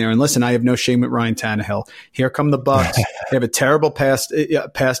have in there. And listen, I have no shame with Ryan Tannehill. Here come the Bucs. They have a terrible pass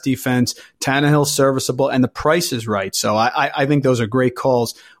defense. Tannehill's serviceable, and the price is right. So I think those are great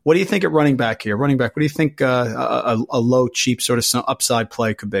calls. What do you think at running back here? Running back, what do you think a low, cheap sort of upside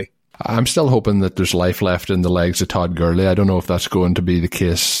play could be? I'm still hoping that there's life left in the legs of Todd Gurley. I don't know if that's going to be the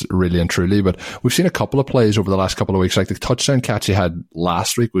case really and truly, but we've seen a couple of plays over the last couple of weeks. Like the touchdown catch he had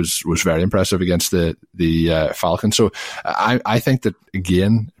last week was very impressive against the Falcons. So I think that,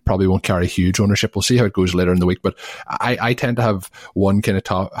 again, probably won't carry huge ownership. We'll see how it goes later in the week, but I tend to have one kind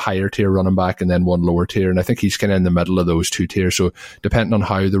of higher tier running back and then one lower tier, and I think he's kind of in the middle of those two tiers. So depending on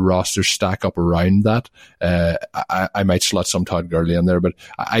how the rosters stack up around that, I might slot some Todd Gurley in there, but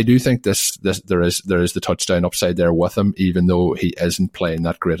I do think there is the touchdown upside there with him, even though he isn't playing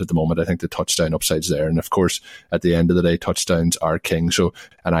that great at the moment. I think the touchdown upside's there, and of course at the end of the day, touchdowns are king. So,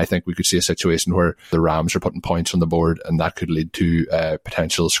 and I think we could see a situation where the Rams are putting points on the board, and that could lead to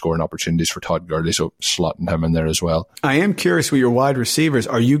potential scoring opportunities for Todd Gurley, so slotting him in there as well. I am curious with your wide receivers,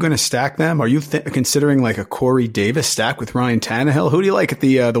 are you going to stack them? Are you considering like a Corey Davis stack with Ryan Tannehill? Who do you like at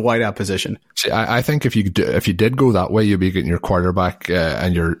the wideout position? See, I think if you did go that way, you'd be getting your quarterback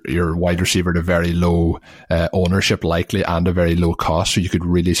and your wide receiver at a very low ownership likely and a very low cost, so you could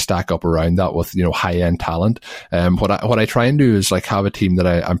really stack up around that with high end talent. What I try and do is like have a team that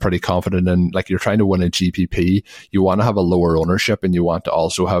I'm pretty confident in. Like you're trying to win a GPP, you want to have a lower ownership, and you want to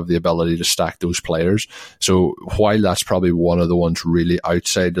also have the ability to stack those players. So while that's probably one of the ones really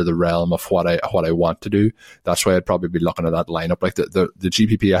outside of the realm of what I want to do, that's why I'd probably be looking at that lineup. Like the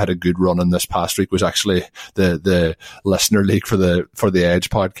GPP I had a good run in this past week was actually the listener league for the Edge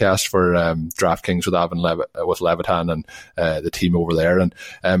podcast for DraftKings with Levitan and the team over there, and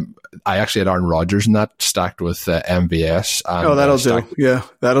I actually had Aaron Rodgers in that stacked with MVS. And, that'll do. Yeah,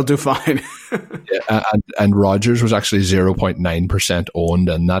 that'll do fine. Yeah, and Rodgers was actually 0.9% owned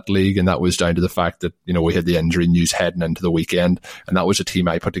in that league, and that was down to the fact that we had the injury news heading into the weekend, and that was a team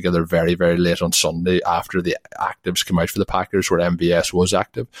I put together very, very late on Sunday after the actives came out for the Packers, where MVS was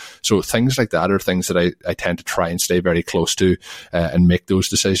active. So things like that are things that I tend to try and stay very close to and make those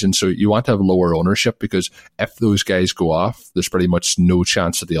decisions. So you want to have lower ownership, because if those guys go off, there's pretty much no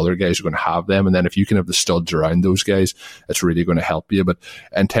chance that the other guys are going to have them, and then if you can have the studs around those guys, it's really going to help you. But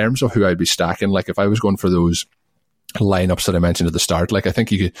in terms of who I'd be stacking, like if I was going for those lineups that I mentioned at the start. Like, I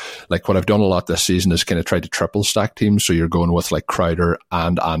think you could, like, what I've done a lot this season is kind of try to triple stack teams. So you're going with like Crowder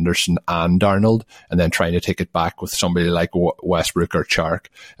and Anderson and Darnold, and then trying to take it back with somebody like Westbrook or Chark.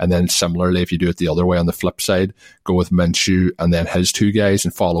 And then similarly, if you do it the other way on the flip side, go with Minshew and then his two guys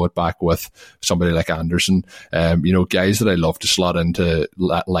and follow it back with somebody like Anderson. Guys that I love to slot into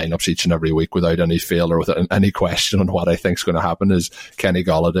lineups each and every week without any fail or without any question on what I think is going to happen is Kenny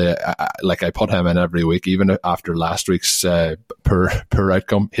Golladay. I put him in every week, even after last week's poor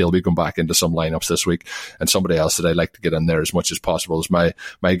outcome. He'll be going back into some lineups this week. And somebody else that I like to get in there as much as possible is my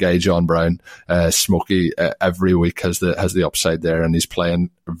guy John Brown. Smokey every week has the upside there, and he's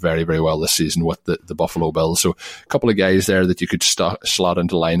playing very, very well this season with the Buffalo Bills. So a couple of guys there that you could slot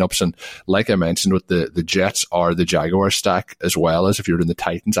into lineups. And like I mentioned with the Jets or the Jaguars stack, as well as if you're in the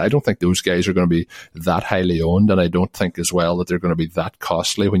Titans, I don't think those guys are going to be that highly owned, and I don't think as well that they're going to be that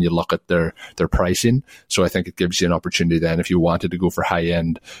costly when you look at their pricing. So I think it gives you an opportunity then if you wanted to go for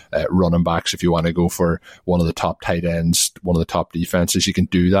high-end running backs, if you want to go for one of the top tight ends, one of the top defenses, you can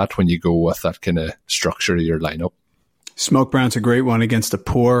do that when you go with that kind of structure of your lineup. Smoke Brown's a great one against a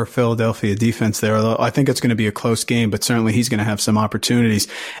poor Philadelphia defense there, although I think it's going to be a close game, but certainly he's going to have some opportunities.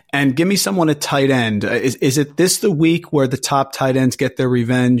 And give me someone at tight end. Is it this the week where the top tight ends get their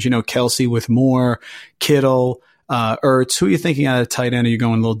revenge? Kelsey with Moore, Kittle, Ertz. Who are you thinking out of tight end? Are you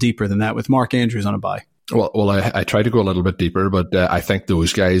going a little deeper than that with Mark Andrews on a bye? Well, I try to go a little bit deeper, but I think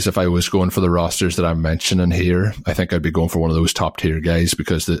those guys, if I was going for the rosters that I'm mentioning here, I think I'd be going for one of those top tier guys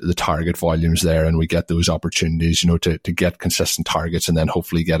because the target volume's there and we get those opportunities, to get consistent targets and then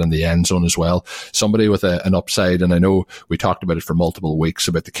hopefully get in the end zone as well. Somebody with an upside, and I know we talked about it for multiple weeks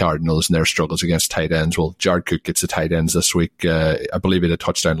about the Cardinals and their struggles against tight ends. Well, Jared Cook gets the tight ends this week. I believe he had a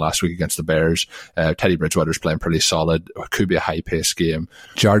touchdown last week against the Bears. Teddy Bridgewater's playing pretty solid. It could be a high-paced game.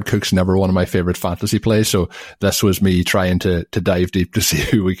 Jared Cook's never one of my favorite fantasy plays. So this was me trying to dive deep to see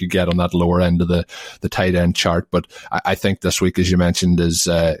who we could get on that lower end of the tight end chart. But I think this week, as you mentioned, is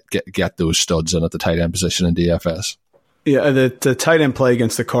get those studs in at the tight end position in DFS. Yeah, the tight end play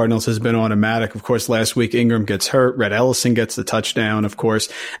against the Cardinals has been automatic. Of course, last week Ingram gets hurt. Rhett Ellison gets the touchdown, of course.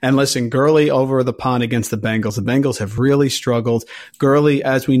 And listen, Gurley over the pond against the Bengals. The Bengals have really struggled. Gurley,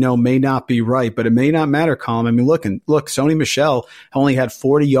 as we know, may not be right, but it may not matter, Colin. I mean, look, Sony Michel only had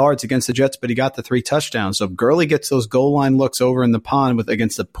 40 yards against the Jets, but he got the 3 touchdowns. So if Gurley gets those goal line looks over in the pond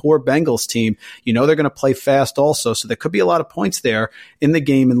against the poor Bengals team, they're going to play fast also. So there could be a lot of points there in the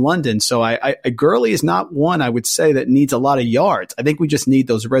game in London. So Gurley is not one I would say that needs a lot of yards. I think we just need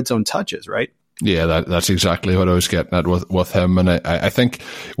those red zone touches, right? Yeah, that's exactly what I was getting at with him. And I think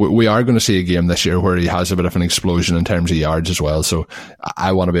we are going to see a game this year where he has a bit of an explosion in terms of yards as well. So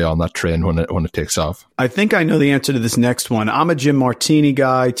I want to be on that train when it takes off. I think I know the answer to this next one. I'm a Jim Martini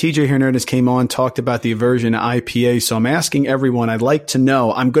guy. TJ Hernandez came on, talked about the aversion to IPA. So I'm asking everyone, I'd like to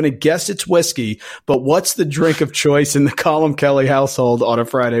know, I'm going to guess it's whiskey, but what's the drink of choice in the Colin Kelly household on a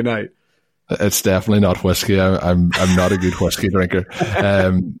Friday night? It's definitely not whiskey. I'm not a good whiskey drinker.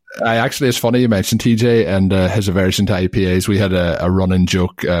 It's funny you mentioned TJ and his aversion to IPAs. We had a running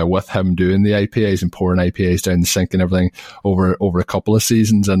joke with him doing the IPAs and pouring IPAs down the sink and everything over a couple of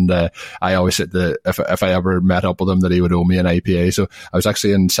seasons. And I always said that if I ever met up with him, that he would owe me an IPA. So I was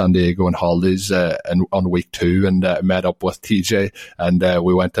actually in San Diego on holidays on week 2 and met up with TJ, and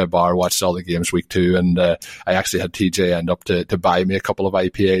we went to a bar, watched all the games week 2, and I actually had TJ end up to buy me a couple of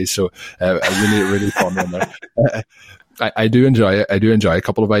IPAs. So really fun one there. I do enjoy a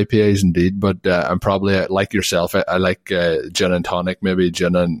couple of IPAs indeed, but I'm probably like yourself. I like gin and tonic, maybe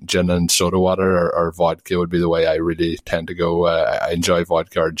gin and soda water or vodka would be the way I really tend to go. I enjoy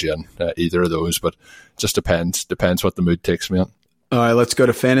vodka or gin, either of those, but just depends what the mood takes me on. All right, let's go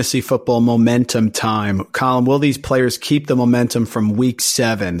to fantasy football momentum time. Colin, will these players keep the momentum from week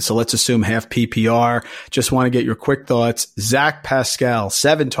 7? So let's assume half PPR. Just want to get your quick thoughts. Zach Pascal,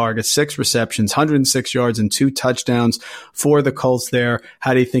 7 targets, 6 receptions, 106 yards, and 2 touchdowns for the Colts there.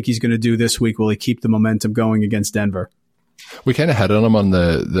 How do you think he's going to do this week? Will he keep the momentum going against Denver? We kind of hit on him on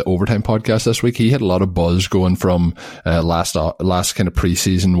the Overtime podcast this week. He had a lot of buzz going from last kind of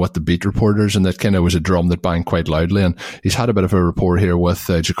preseason with the beat reporters, and that kind of was a drum that banged quite loudly. And he's had a bit of a rapport here with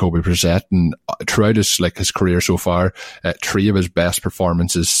Jacoby Brissett, and throughout his career so far, 3 of his best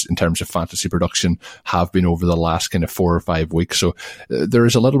performances in terms of fantasy production have been over the last kind of 4 or 5 weeks. So there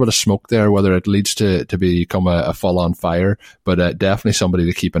is a little bit of smoke there, whether it leads to become a full on fire, but definitely somebody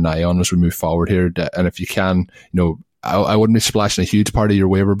to keep an eye on as we move forward here. And if you can, I wouldn't be splashing a huge part of your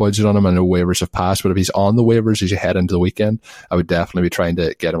waiver budget on him. I know waivers have passed, but if he's on the waivers as you head into the weekend, I would definitely be trying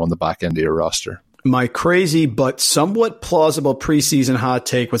to get him on the back end of your roster. My crazy but somewhat plausible preseason hot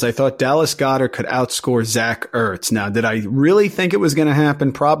take was I thought Dallas Goedert could outscore Zach Ertz. Now, did I really think it was going to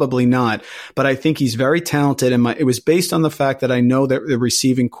happen? Probably not, but I think he's very talented, and it was based on the fact that I know that the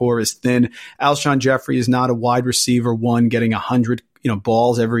receiving core is thin. Alshon Jeffrey is not a wide receiver one getting 100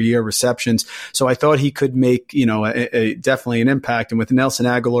 balls every year, receptions. So I thought he could make, definitely an impact. And with Nelson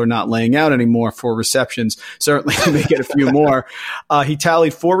Aguilar not laying out anymore for receptions, certainly he may get a few more. He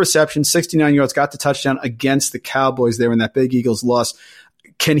tallied 4 receptions, 69 yards, got the touchdown against the Cowboys there in that big Eagles loss.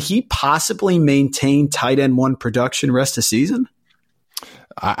 Can he possibly maintain tight end 1 production rest of the season?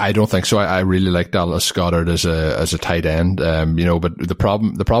 I don't think so. I really like Dallas Goedert as a tight end, but the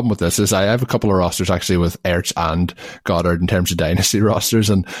problem with this is I have a couple of rosters actually with Ertz and Goedert in terms of dynasty rosters,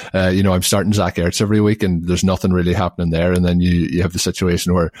 and I'm starting Zach Ertz every week, and there's nothing really happening there. And then you have the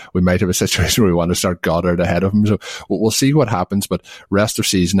situation where we might have a situation where we want to start Goedert ahead of him. So we'll see what happens. But rest of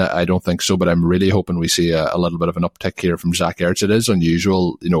season, I don't think so. But I'm really hoping we see a little bit of an uptick here from Zach Ertz. It is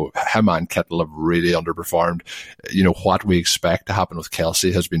unusual, him and Kittle have really underperformed. What we expect to happen with Kelsey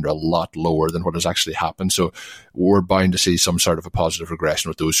has been a lot lower than what has actually happened. So we're bound to see some sort of a positive regression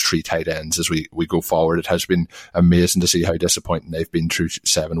with those 3 tight ends as we go forward. It has been amazing to see how disappointing they've been through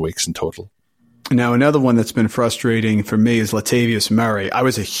 7 weeks in total. Now, another one that's been frustrating for me is Latavius Murray. I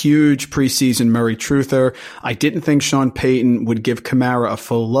was a huge preseason Murray truther. I didn't think Sean Payton would give Kamara a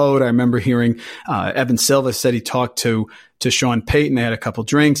full load. I remember hearing Evan Silva said he talked to Sean Payton. They had a couple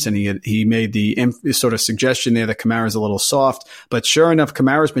drinks, and he made the sort of suggestion there that Kamara's a little soft. But sure enough,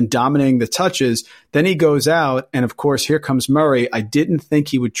 Kamara's been dominating the touches. Then he goes out, and of course, here comes Murray. I didn't think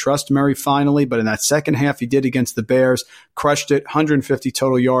he would trust Murray finally, but in that second half, he did against the Bears, crushed it, 150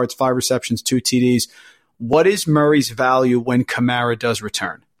 total yards, 5 receptions, 2 TDs. What is Murray's value when Kamara does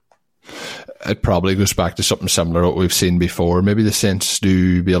return? It probably goes back to something similar to what we've seen before. Maybe the Saints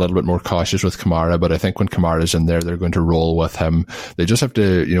do be a little bit more cautious with Kamara, but I think when Kamara's in there, they're going to roll with him. They just have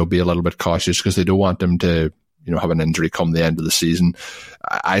to, be a little bit cautious because they don't want him to, have an injury come the end of the season.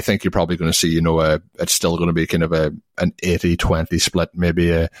 I think you're probably going to see, it's still going to be kind of an 80-20 split,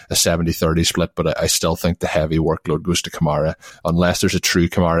 maybe a 70-30 split, but I still think the heavy workload goes to Kamara. Unless there's a true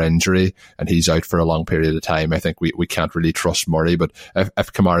Kamara injury and he's out for a long period of time, I think we can't really trust Murray. But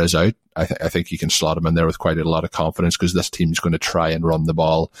if Kamara's out, I think you can slot him in there with quite a lot of confidence because this team's going to try and run the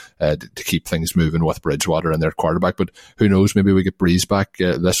ball to keep things moving with Bridgewater and their quarterback. But who knows, maybe we get Breeze back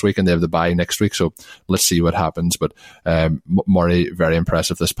this week and they have the bye next week. So let's see what happens. But Murray, very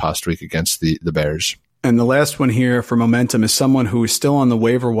impressive this past week against the Bears. And the last one here for momentum is someone who is still on the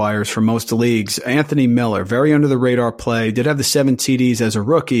waiver wires for most leagues. Anthony Miller, very under the radar play, did have the 7 TDs as a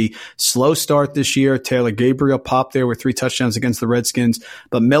rookie. Slow start this year. Taylor Gabriel popped there with 3 touchdowns against the Redskins.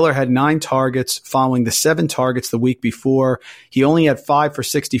 But Miller had 9 targets following the 7 targets the week before. He only had 5 for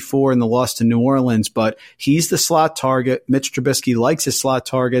 64 in the loss to New Orleans, but he's the slot target. Mitch Trubisky likes his slot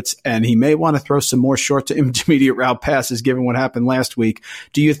targets, and he may want to throw some more short to intermediate route passes given what happened last week.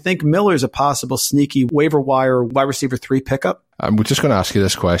 Do you think Miller's a possible sneaky waiver wire wide receiver 3 pickup? I'm just going to ask you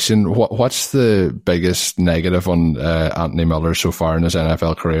this question. What's the biggest negative on Anthony Miller so far in his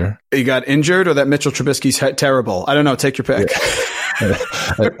NFL career? He got injured, or that Mitchell Trubisky's terrible? I don't know. Take your pick.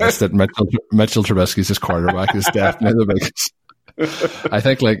 It's that Mitchell Trubisky's his quarterback is definitely the biggest. I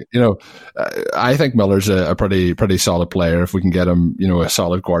think I think Miller's a pretty solid player if we can get him, a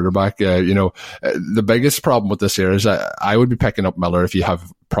solid quarterback. The biggest problem with this here is I would be picking up Miller if you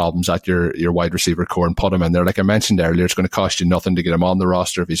have problems at your wide receiver core and put him in there. Like I mentioned earlier, it's going to cost you nothing to get him on the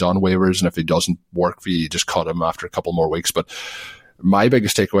roster if he's on waivers, and if he doesn't work for you, you just cut him after a couple more weeks. But my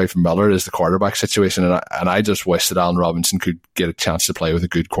biggest takeaway from Miller is the quarterback situation, and I just wish that Allen Robinson could get a chance to play with a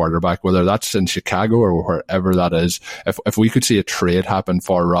good quarterback, whether that's in Chicago or wherever that is. If we could see a trade happen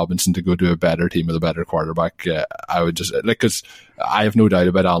for Robinson to go to a better team with a better quarterback, I would just, because I have no doubt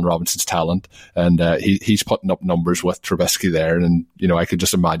about Allen Robinson's talent, and he's putting up numbers with Trubisky there, and I could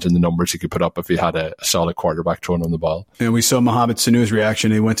just imagine the numbers he could put up if he had a solid quarterback throwing on the ball. And we saw Mohamed Sanu's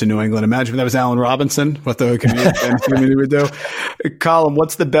reaction. He went to New England. Imagine if that was Allen Robinson, what the community would do. Colin,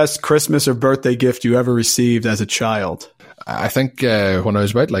 what's the best Christmas or birthday gift you ever received as a child? I think when I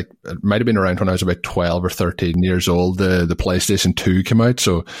was about, it might have been around when I was about 12 or 13 years old, the PlayStation 2 came out.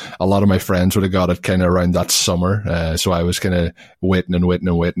 So a lot of my friends would have got it kind of around that summer. So I was kind of waiting.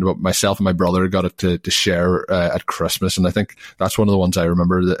 But myself and my brother got it to share at Christmas. And I think that's one of the ones I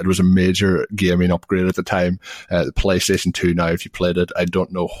remember that it was a major gaming upgrade at the time. The PlayStation 2 now, if you played it, I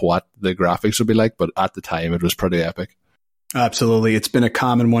don't know what the graphics would be like, but at the time it was pretty epic. Absolutely. It's been a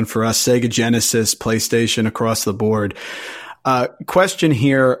common one for us. Sega Genesis, PlayStation, across the board. Question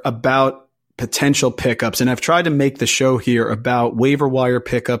here about potential pickups. And I've tried to make the show here about waiver wire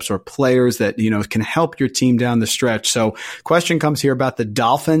pickups or players that, can help your team down the stretch. So question comes here about the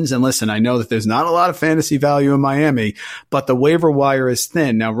Dolphins. And listen, I know that there's not a lot of fantasy value in Miami, but the waiver wire is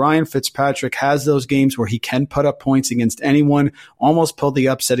thin. Now, Ryan Fitzpatrick has those games where he can put up points against anyone, almost pulled the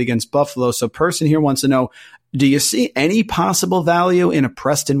upset against Buffalo. So person here wants to know, do you see any possible value in a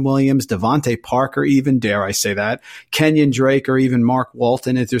Preston Williams, Devontae Parker, even, dare I say that, Kenyon Drake, or even Mark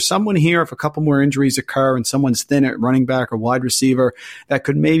Walton? Is there someone here, if a couple more injuries occur and someone's thin at running back or wide receiver, that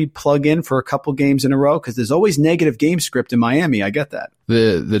could maybe plug in for a couple games in a row? Because there's always negative game script in Miami. I get that.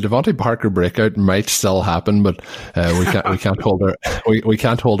 The Devontae Parker breakout might still happen, but we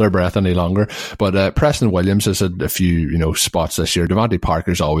can't hold our breath any longer. But Preston Williams has had a few spots this year. Devontae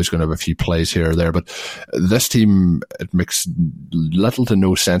Parker's always going to have a few plays here or there, but this team, it makes little to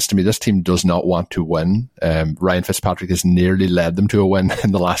no sense to me. This team does not want to win. Ryan Fitzpatrick has nearly led them to a win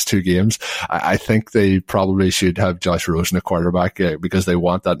in the last two games. I think they probably should have Josh Rosen a quarterback because they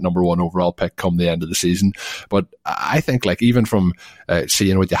want that number one overall pick come the end of the season. But I think even from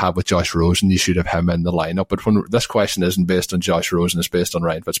seeing what you have with Josh Rosen, you should have him in the lineup. But when this question isn't based on Josh Rosen, it's based on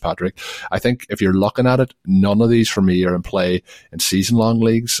Ryan Fitzpatrick. I think if you're looking at it, none of these for me are in play in season-long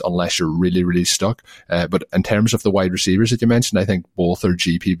leagues unless you're really, really stuck. But in terms of the wide receivers that you mentioned, I think both are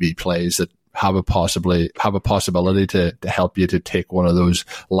GPP plays that have a possibility to help you to take one of those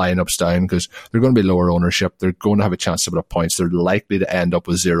lineups down, because they're going to be lower ownership. They're going to have a chance to put up points. They're likely to end up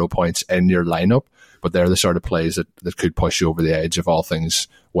with 0 points in your lineup, but they're the sort of plays that could push you over the edge if all things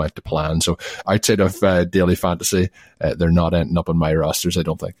went to plan. So outside of daily fantasy, they're not ending up on my rosters, I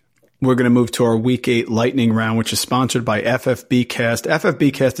don't think. We're going to move to our Week 8 lightning round, which is sponsored by FFBcast.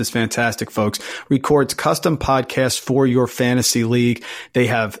 FFBcast is fantastic, folks. Records custom podcasts for your fantasy league. They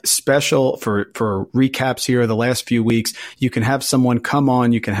have special for recaps here the last few weeks. You can have someone come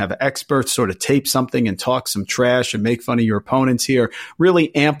on. You can have experts sort of tape something and talk some trash and make fun of your opponents here.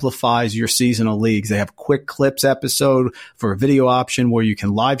 Really amplifies your seasonal leagues. They have quick clips episode for a video option where you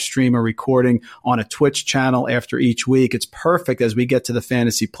can live stream a recording on a Twitch channel after each week. It's perfect as we get to the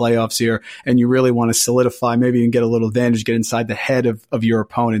fantasy playoffs here, and you really want to solidify, maybe you can get a little advantage, get inside the head of your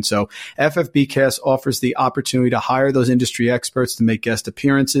opponent. So FFBcast offers the opportunity to hire those industry experts to make guest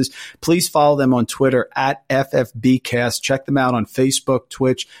appearances. Please follow them on Twitter at FFBcast. Check them out on Facebook,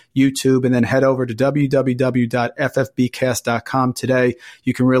 Twitch, YouTube, and then head over to www.ffbcast.com today.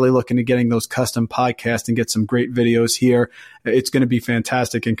 You can really look into getting those custom podcasts and get some great videos here. It's going to be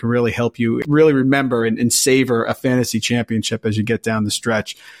fantastic and can really help you really remember and savor a fantasy championship as you get down the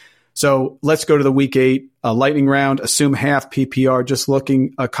stretch. So let's go to the Week 8 lightning round. Assume half PPR, just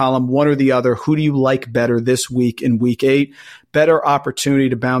looking a column, one or the other. Who do you like better this week in Week 8? Better opportunity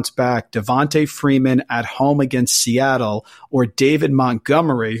to bounce back, Devontae Freeman at home against Seattle, or David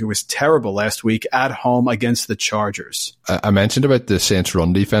Montgomery, who was terrible last week, at home against the Chargers? I mentioned about the Saints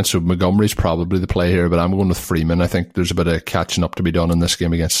run defense, so Montgomery's probably the play here, but I'm going with Freeman. I think there's a bit of catching up to be done in this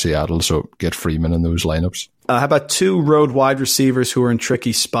game against Seattle, so get Freeman in those lineups. How about two road wide receivers who are in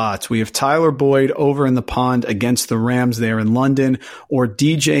tricky spots? We have Tyler Boyd over in the pond against the Rams there in London, or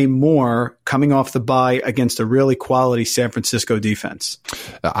DJ Moore coming off the bye against a really quality San Francisco defense.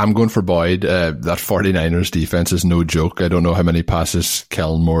 I'm going for Boyd. That 49ers defense is no joke. I don't know how many passes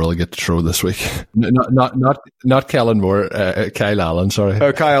Kellen Moore will get to throw this week. Not Kellen Moore, Kyle Allen, sorry.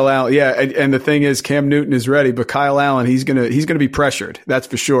 Oh, Kyle Allen, yeah. And the thing is, Cam Newton is ready, but Kyle Allen, he's gonna be pressured. That's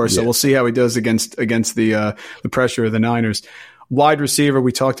for sure. So We'll see how he does against the pressure of the Niners. Wide receiver,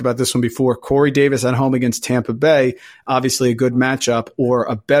 we talked about this one before. Corey Davis at home against Tampa Bay, obviously a good matchup, or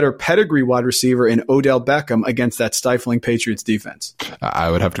a better pedigree wide receiver in Odell Beckham against that stifling Patriots defense.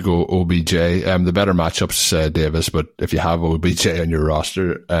 I would have to go OBJ. The better matchup's Davis, but if you have OBJ on your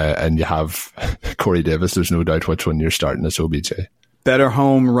roster and you have Corey Davis, there's no doubt which one you're starting as OBJ. Better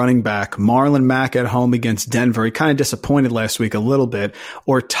home running back, Marlon Mack at home against Denver. He kind of disappointed last week a little bit.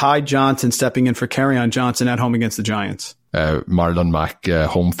 Or Ty Johnson stepping in for Kerryon Johnson at home against the Giants. Marlon Mack,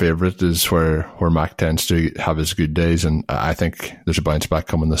 home favorite, is where Mack tends to have his good days, and I think there's a bounce back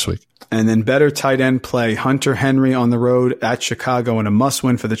coming this week. And then better tight end play, Hunter Henry on the road at Chicago in a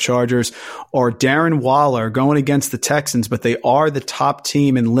must-win for the Chargers, or Darren Waller going against the Texans, but they are the top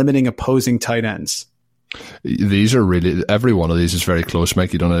team in limiting opposing tight ends. These are really, every one of these is very close,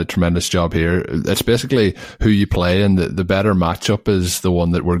 Mike. You've done a tremendous job here. It's basically who you play, and the better matchup is the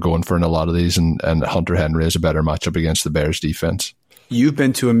one that we're going for in a lot of these, and Hunter Henry is a better matchup against the Bears defense. You've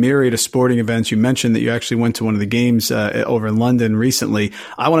been to a myriad of sporting events. You mentioned that you actually went to one of the games over in London recently.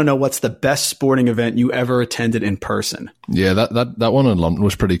 I want to know, what's the best sporting event you ever attended in person? Yeah, that one in London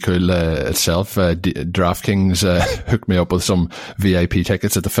was pretty cool itself. DraftKings hooked me up with some VIP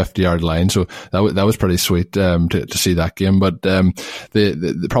tickets at the 50-yard line, so that was pretty sweet to see that game. But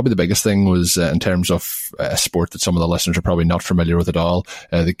the probably the biggest thing was in terms of a sport that some of the listeners are probably not familiar with at all,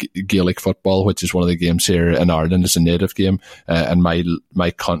 the Gaelic football, which is one of the games here in Ireland. It's a native game, and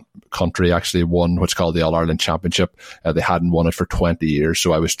my country actually won what's called the All-Ireland Championship. They hadn't won it for 20 years,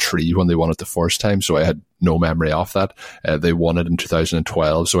 so I was 3 when they won it the first time, so I had no memory of that. They won it in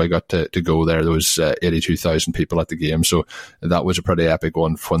 2012, so I got to go there. There was 82,000 people at the game, so that was a pretty epic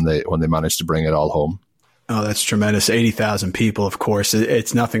one when they managed to bring it all home. Oh, that's tremendous. 80,000 people, of course.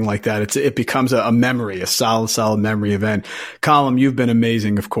 It's nothing like that. It becomes a memory, a solid memory event. Colm, you've been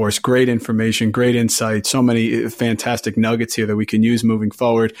amazing, of course. Great information, great insight. So many fantastic nuggets here that we can use moving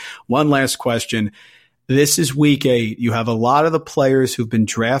forward. One last question. This is week 8. You have a lot of the players who've been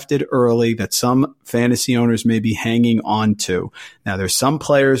drafted early that some fantasy owners may be hanging on to. Now, there's some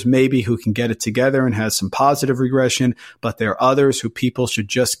players maybe who can get it together and has some positive regression, but there are others who people should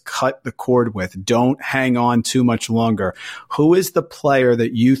just cut the cord with. Don't hang on too much longer. Who is the player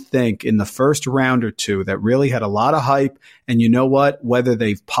that you think in the first round or two that really had a lot of hype, and you know what? Whether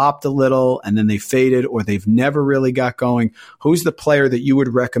they've popped a little and then they faded or they've never really got going, who's the player that you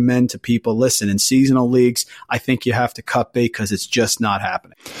would recommend to people? Listen, in seasonal leagues, I think you have to cut bait because it's just not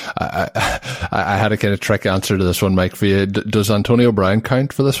happening. I had a kind of trick answer to this one, Mike, for you. Does Antonio Brown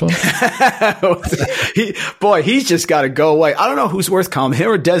count for this one? He's just got to go away. I don't know who's worth calling, him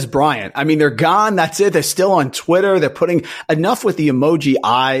or Des Bryant. I mean, they're gone. That's it. They're still on Twitter. They're putting enough with the emoji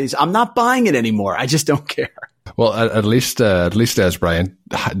eyes. I'm not buying it anymore. I just don't care. Well, at least Des Bryant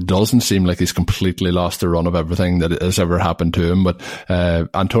doesn't seem like he's completely lost the run of everything that has ever happened to him. But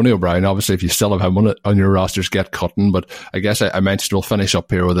Antonio Brown, obviously, if you still have him on your rosters, get cutting. But I guess I mentioned we'll finish up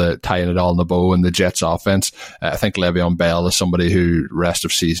here with tying it all in the bow and the Jets offense. I think Le'Veon Bell is somebody who, rest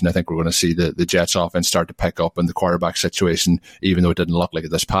of season, I think we're going to see the Jets offense start to pick up, and the quarterback situation, even though it didn't look like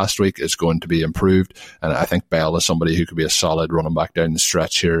it this past week, is going to be improved. And I think Bell is somebody who could be a solid running back down the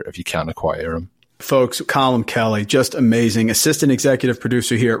stretch here if you can acquire him. Folks, Colm Kelly, just amazing. Assistant executive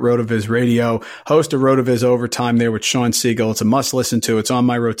producer here at RotoViz Radio, host of RotoViz Overtime there with Sean Siegel. It's a must listen to. It's on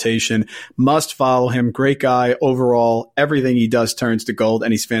my rotation. Must follow him. Great guy overall. Everything he does turns to gold,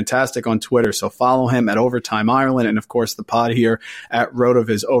 and he's fantastic on Twitter. So follow him at Overtime Ireland, and of course the pod here at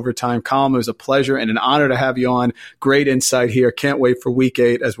RotoViz Overtime. Colm, it was a pleasure and an honor to have you on. Great insight here. Can't wait for week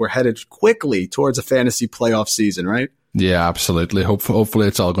 8 as we're headed quickly towards a fantasy playoff season, right? Yeah, absolutely. Hopefully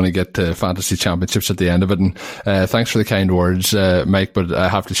it's all going to get to fantasy championships at the end of it. And thanks for the kind words, Mike. But I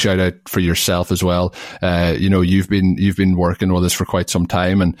have to shout out for yourself as well. You've been working with us for quite some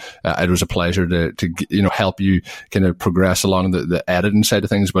time, and it was a pleasure to help you kind of progress along the editing side of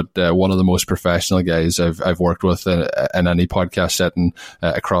things. But one of the most professional guys I've worked with in any podcast setting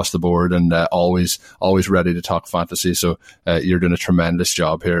across the board, and always ready to talk fantasy. So you're doing a tremendous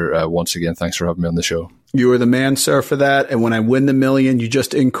job here. Once again, thanks for having me on the show. You are the man, sir, for that. And when I win the $1 million, you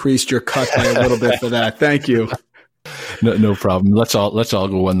just increased your cut by a little bit for that. Thank you. No problem. Let's all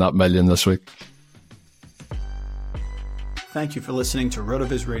go win that $1 million this week. Thank you for listening to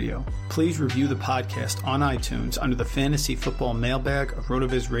RotoViz Radio. Please review the podcast on iTunes under the Fantasy Football Mailbag of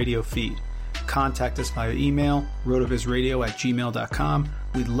RotoViz Radio feed. Contact us via email, rotovizradio@gmail.com.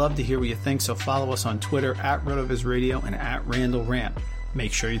 We'd love to hear what you think, so follow us on Twitter at RotoViz Radio and at Randall Rant.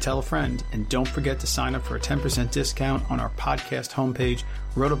 Make sure you tell a friend, and don't forget to sign up for a 10% discount on our podcast homepage,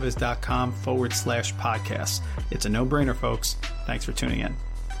 rotoviz.com/podcasts. It's a no-brainer, folks. Thanks for tuning in.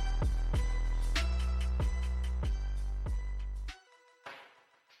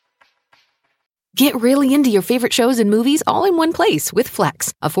 Get really into your favorite shows and movies all in one place with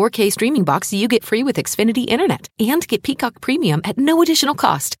Flex, a 4K streaming box you get free with Xfinity Internet. And get Peacock Premium at no additional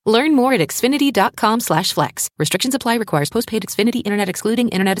cost. Learn more at xfinity.com/flex. Restrictions apply. Requires postpaid Xfinity Internet excluding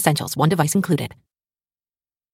Internet Essentials. One device included.